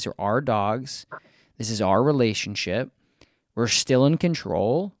home. These are our dogs. This is our relationship. We're still in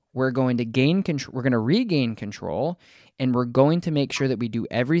control. We're going to gain control. We're going to regain control, and we're going to make sure that we do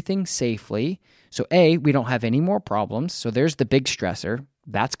everything safely. So A, we don't have any more problems. So there's the big stressor.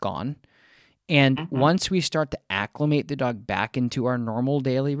 That's gone. And once we start to acclimate the dog back into our normal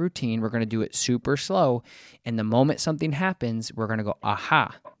daily routine, we're going to do it super slow. And the moment something happens, we're going to go,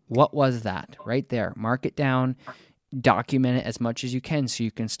 aha, what was that? Right there. Mark it down, document it as much as you can so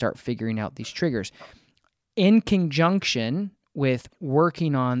you can start figuring out these triggers. In conjunction with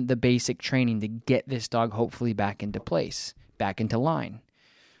working on the basic training to get this dog hopefully back into place, back into line.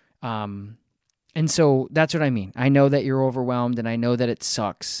 And so that's what I mean. I know that you're overwhelmed and I know that it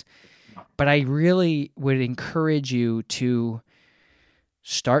sucks, but I really would encourage you to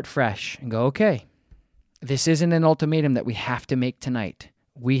start fresh and go, okay, this isn't an ultimatum that we have to make tonight.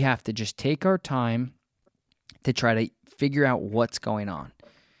 We have to just take our time to try to figure out what's going on.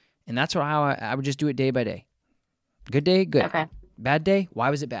 And that's how I would just do it day by day. Good day, good. Okay. Bad day, why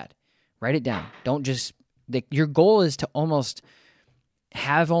was it bad? Write it down. Don't just, your goal is to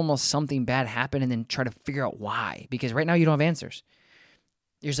have something bad happen and then try to figure out why. Because right now you don't have answers.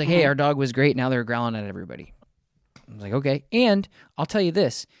 You're just like, hey, our dog was great. Now they're growling at everybody. I was like, okay. And I'll tell you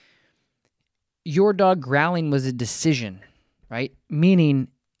this. Your dog growling was a decision, right? Meaning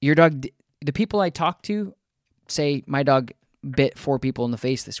your dog, the people I talk to say my dog bit 4 people in the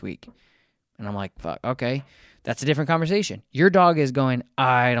face this week. And I'm like, fuck, okay. That's a different conversation. Your dog is going,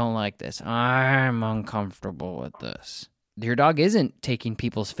 I don't like this. I'm uncomfortable with this. Your dog isn't taking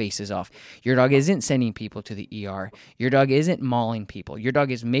people's faces off. Your dog isn't sending people to the ER. Your dog isn't mauling people. Your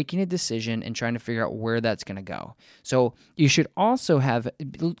dog is making a decision and trying to figure out where that's going to go. So you should also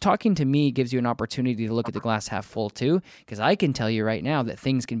talking to me gives you an opportunity to look at the glass half full too, because I can tell you right now that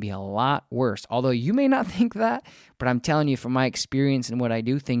things can be a lot worse. Although you may not think that, but I'm telling you from my experience and what I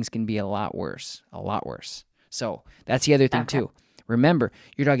do, things can be a lot worse. So that's the other thing too. Remember,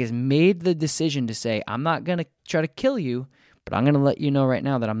 your dog has made the decision to say, I'm not going to try to kill you, but I'm going to let you know right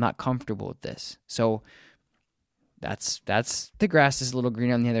now that I'm not comfortable with this. So that's the grass is a little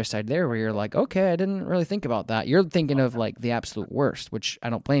green on the other side there where you're like, okay, I didn't really think about that. You're thinking of like the absolute worst, which I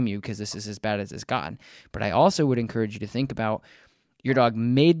don't blame you because this is as bad as it's gotten. But I also would encourage you to think about your dog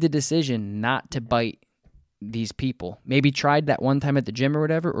made the decision not to bite these people. Maybe tried that one time at the gym or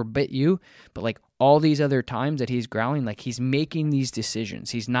whatever, or bit you, but like all these other times that he's growling, like he's making these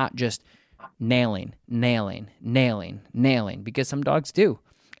decisions. He's not just nailing, because some dogs do.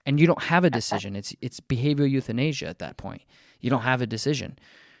 And you don't have a decision. It's behavioral euthanasia at that point. You don't have a decision.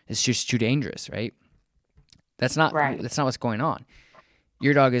 It's just too dangerous, right? That's not what's going on.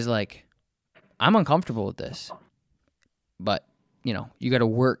 Your dog is like, I'm uncomfortable with this. But, you got to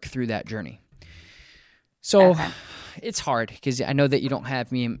work through that journey. So it's hard because I know that you don't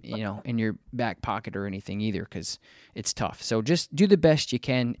have me, in your back pocket or anything either, because it's tough. So just do the best you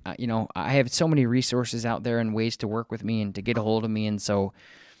can. I have so many resources out there and ways to work with me and to get a hold of me. And so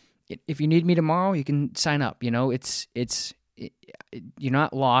if you need me tomorrow, you can sign up. You're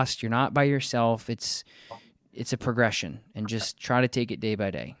not lost. You're not by yourself. It's a progression, and just try to take it day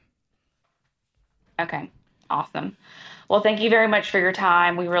by day. Okay. Awesome. Well, thank you very much for your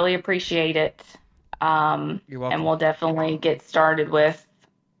time. We really appreciate it. You're welcome. And we'll definitely get started with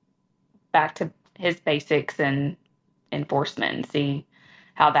back to his basics and enforcement and see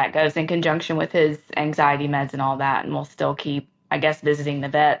how that goes in conjunction with his anxiety meds and all that. And we'll still keep, I guess, visiting the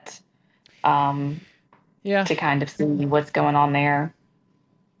vet to kind of see what's going on there.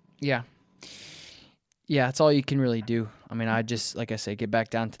 Yeah. Yeah, it's all you can really do. I mean, I just, like I say, get back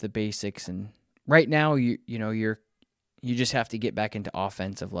down to the basics. And right now, you just have to get back into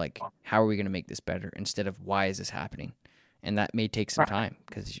offense of like, how are we going to make this better instead of why is this happening? And that may take some time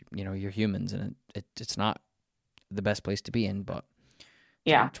because, you're humans and it's not the best place to be in, but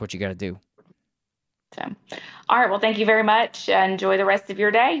it's what you got to do. So, all right. Well, thank you very much. Enjoy the rest of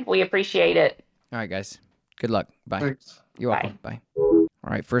your day. We appreciate it. All right, guys. Good luck. Bye. Thanks. You're welcome. Bye. All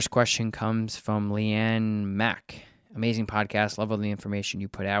right. First question comes from Leanne Mack. Amazing podcast. Love all the information you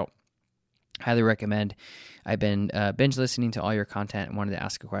put out. Highly recommend. I've been binge listening to all your content and wanted to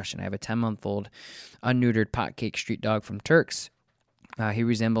ask a question. I have a 10-month-old unneutered potcake street dog from Turks. He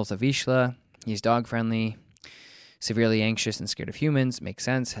resembles a Vizsla. He's dog-friendly, severely anxious and scared of humans. Makes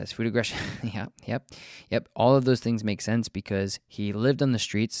sense. Has food aggression. Yep. All of those things make sense because he lived on the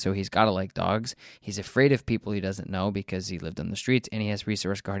streets, so he's got to like dogs. He's afraid of people he doesn't know because he lived on the streets, and he has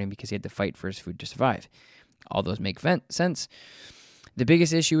resource guarding because he had to fight for his food to survive. All those make sense. The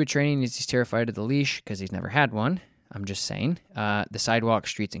biggest issue with training is he's terrified of the leash because he's never had one. I'm just saying. The sidewalk,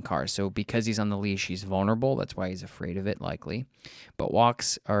 streets, and cars. So because he's on the leash, he's vulnerable. That's why he's afraid of it, likely. But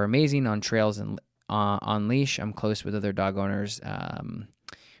walks are amazing on trails and on leash. I'm close with other dog owners.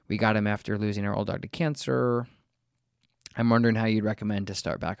 We got him after losing our old dog to cancer. I'm wondering how you'd recommend to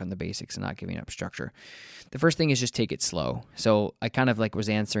start back on the basics and not giving up structure. The first thing is just take it slow. So I kind of was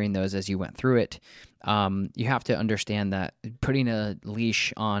answering those as you went through it. You have to understand that putting a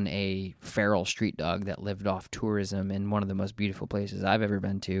leash on a feral street dog that lived off tourism in one of the most beautiful places I've ever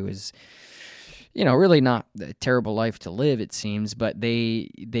been to is, really not a terrible life to live, it seems, but they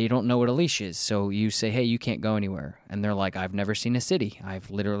don't know what a leash is. So you say, hey, you can't go anywhere. And they're like, I've never seen a city. I've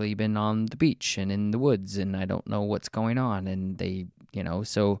literally been on the beach and in the woods, and I don't know what's going on. And they,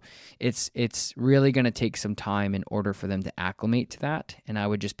 so it's really going to take some time in order for them to acclimate to that. And I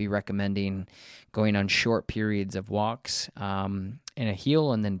would just be recommending going on short periods of walks in a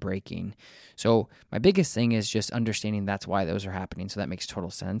heel and then breaking. So my biggest thing is just understanding that's why those are happening. So that makes total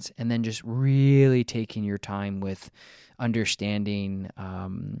sense. And then just really taking your time with understanding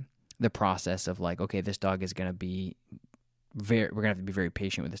the process of like, okay, this dog is going to be we're going to have to be very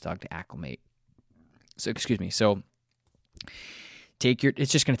patient with this dog to acclimate. So, So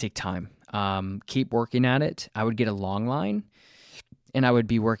it's just going to take time. Keep working at it. I would get a long line, and I would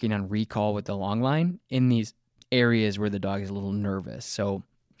be working on recall with the long line in these areas where the dog is a little nervous. So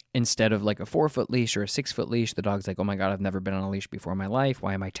instead of like a 4-foot leash or a 6-foot leash, the dog's like, oh my God, I've never been on a leash before in my life.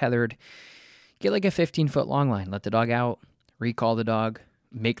 Why am I tethered? Get like a 15-foot long line. Let the dog out, recall the dog,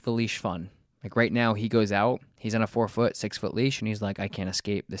 make the leash fun. Like right now, he goes out, he's on a 4-foot, 6-foot leash, and he's like, I can't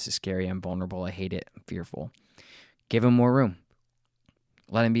escape. This is scary. I'm vulnerable. I hate it. I'm fearful. Give him more room.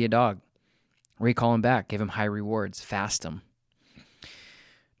 Let him be a dog. Recall him back. Give him high rewards. Fast him.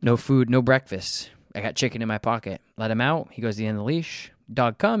 No food, no breakfast. I got chicken in my pocket. Let him out. He goes to the end of the leash.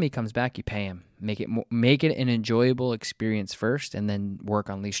 Dog come. He comes back. You pay him. Make it an enjoyable experience first, and then work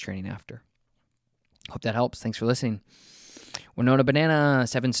on leash training after. Hope that helps. Thanks for listening. Winona Banana,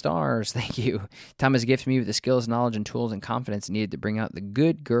 7 stars. Thank you. Thomas gifted me with the skills, knowledge, and tools and confidence needed to bring out the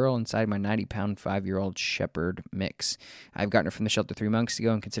good girl inside my 90-pound, 5-year-old shepherd mix. I've gotten her from the shelter 3 months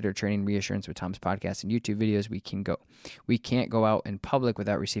ago and considered training reassurance with Tom's podcast and YouTube videos. We can't go out in public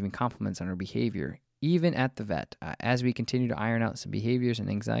without receiving compliments on her behavior. even at the vet. As we continue to iron out some behaviors and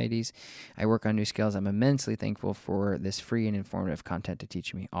anxieties, I work on new skills. I'm immensely thankful for this free and informative content to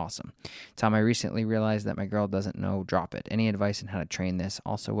teach me. Awesome. Tom, I recently realized that my girl doesn't know drop it. Any advice on how to train this?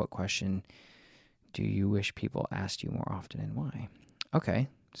 Also, what question do you wish people asked you more often and why? Okay,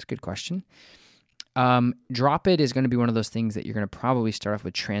 it's a good question. Drop it is going to be one of those things that you're going to probably start off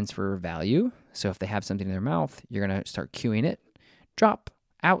with transfer value. So if they have something in their mouth, you're going to start cueing it, drop,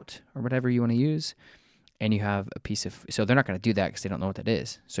 out, or whatever you want to use. And you have a piece of, so they're not going to do that because they don't know what that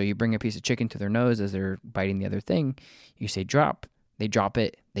is. So you bring a piece of chicken to their nose as they're biting the other thing. You say drop, they drop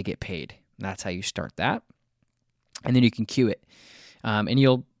it, they get paid. And that's how you start that. And then you can cue it. And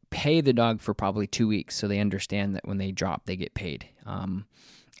you'll pay the dog for probably 2 weeks. So they understand that when they drop, they get paid. And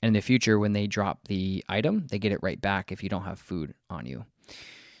in the future, when they drop the item, they get it right back if you don't have food on you.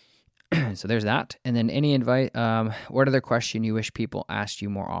 So there's that. And then any advice, what other question you wish people asked you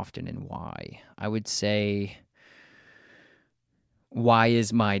more often and why? I would say, why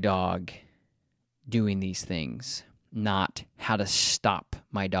is my dog doing these things? Not how to stop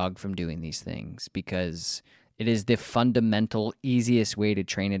my dog from doing these things, because it is the fundamental, easiest way to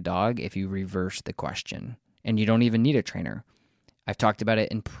train a dog if you reverse the question. And you don't even need a trainer. I've talked about it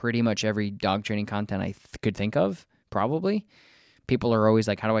in pretty much every dog training content I could think of, probably. People are always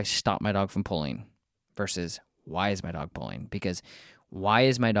like, how do I stop my dog from pulling? Versus, why is my dog pulling? Because why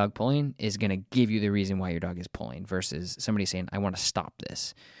is my dog pulling is going to give you the reason why your dog is pulling versus somebody saying, I want to stop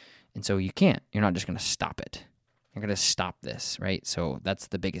this. And so you can't. You're not just going to stop it. You're going to stop this, right? So that's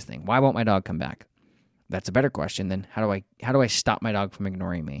the biggest thing. Why won't my dog come back? That's a better question than how do I stop my dog from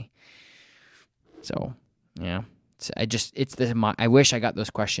ignoring me? So, yeah. I wish I got those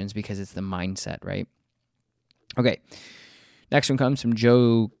questions because it's the mindset, right? Okay. Next one comes from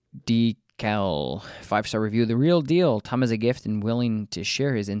Joe D. Cal. 5-star review. The real deal. Tom is a gift and willing to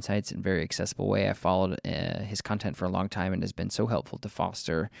share his insights in a very accessible way. I followed his content for a long time and has been so helpful to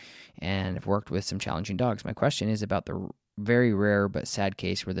foster and have worked with some challenging dogs. My question is about the very rare but sad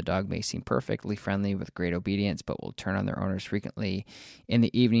case where the dog may seem perfectly friendly with great obedience but will turn on their owners frequently in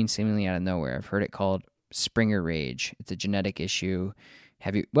the evening, seemingly out of nowhere. I've heard it called Springer rage. It's a genetic issue.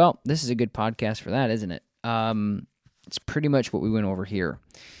 Well, this is a good podcast for that, isn't it? It's pretty much what we went over here.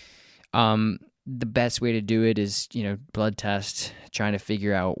 The best way to do it is, blood test, trying to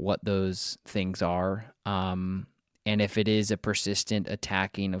figure out what those things are. And if it is a persistent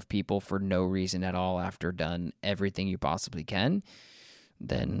attacking of people for no reason at all after done everything you possibly can,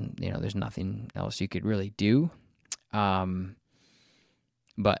 then, there's nothing else you could really do. But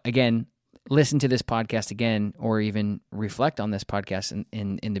again, listen to this podcast again, or even reflect on this podcast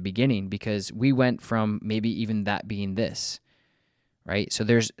in the beginning, because we went from maybe even that being this, right?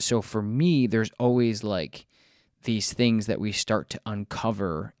 So for me, there's always like these things that we start to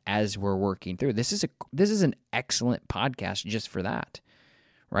uncover as we're working through. This is an excellent podcast just for that,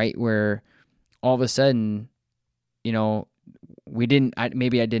 right? Where all of a sudden,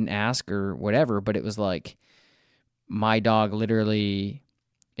 maybe I didn't ask or whatever, but it was like my dog literally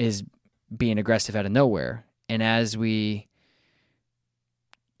is being aggressive out of nowhere. And as we,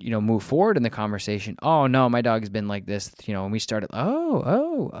 move forward in the conversation, oh no, my dog's been like this, and we started,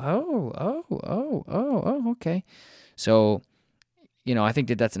 okay. So, I think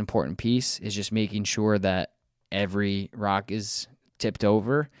that's an important piece, is just making sure that every rock is tipped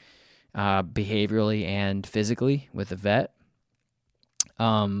over, behaviorally and physically with the vet.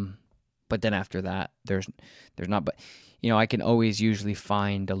 But then after that, there's not, but I can always usually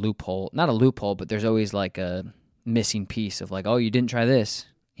find a loophole, not a loophole, but there's always like a missing piece of like, oh, you didn't try this,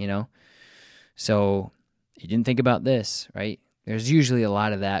 so you didn't think about this, right? There's usually a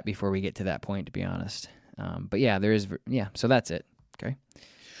lot of that before we get to that point, to be honest. But yeah, so that's it. Okay.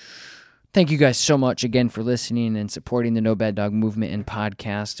 Thank you guys so much again for listening and supporting the No Bad Dog movement and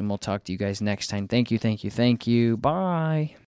podcast, and we'll talk to you guys next time. Thank you. Bye.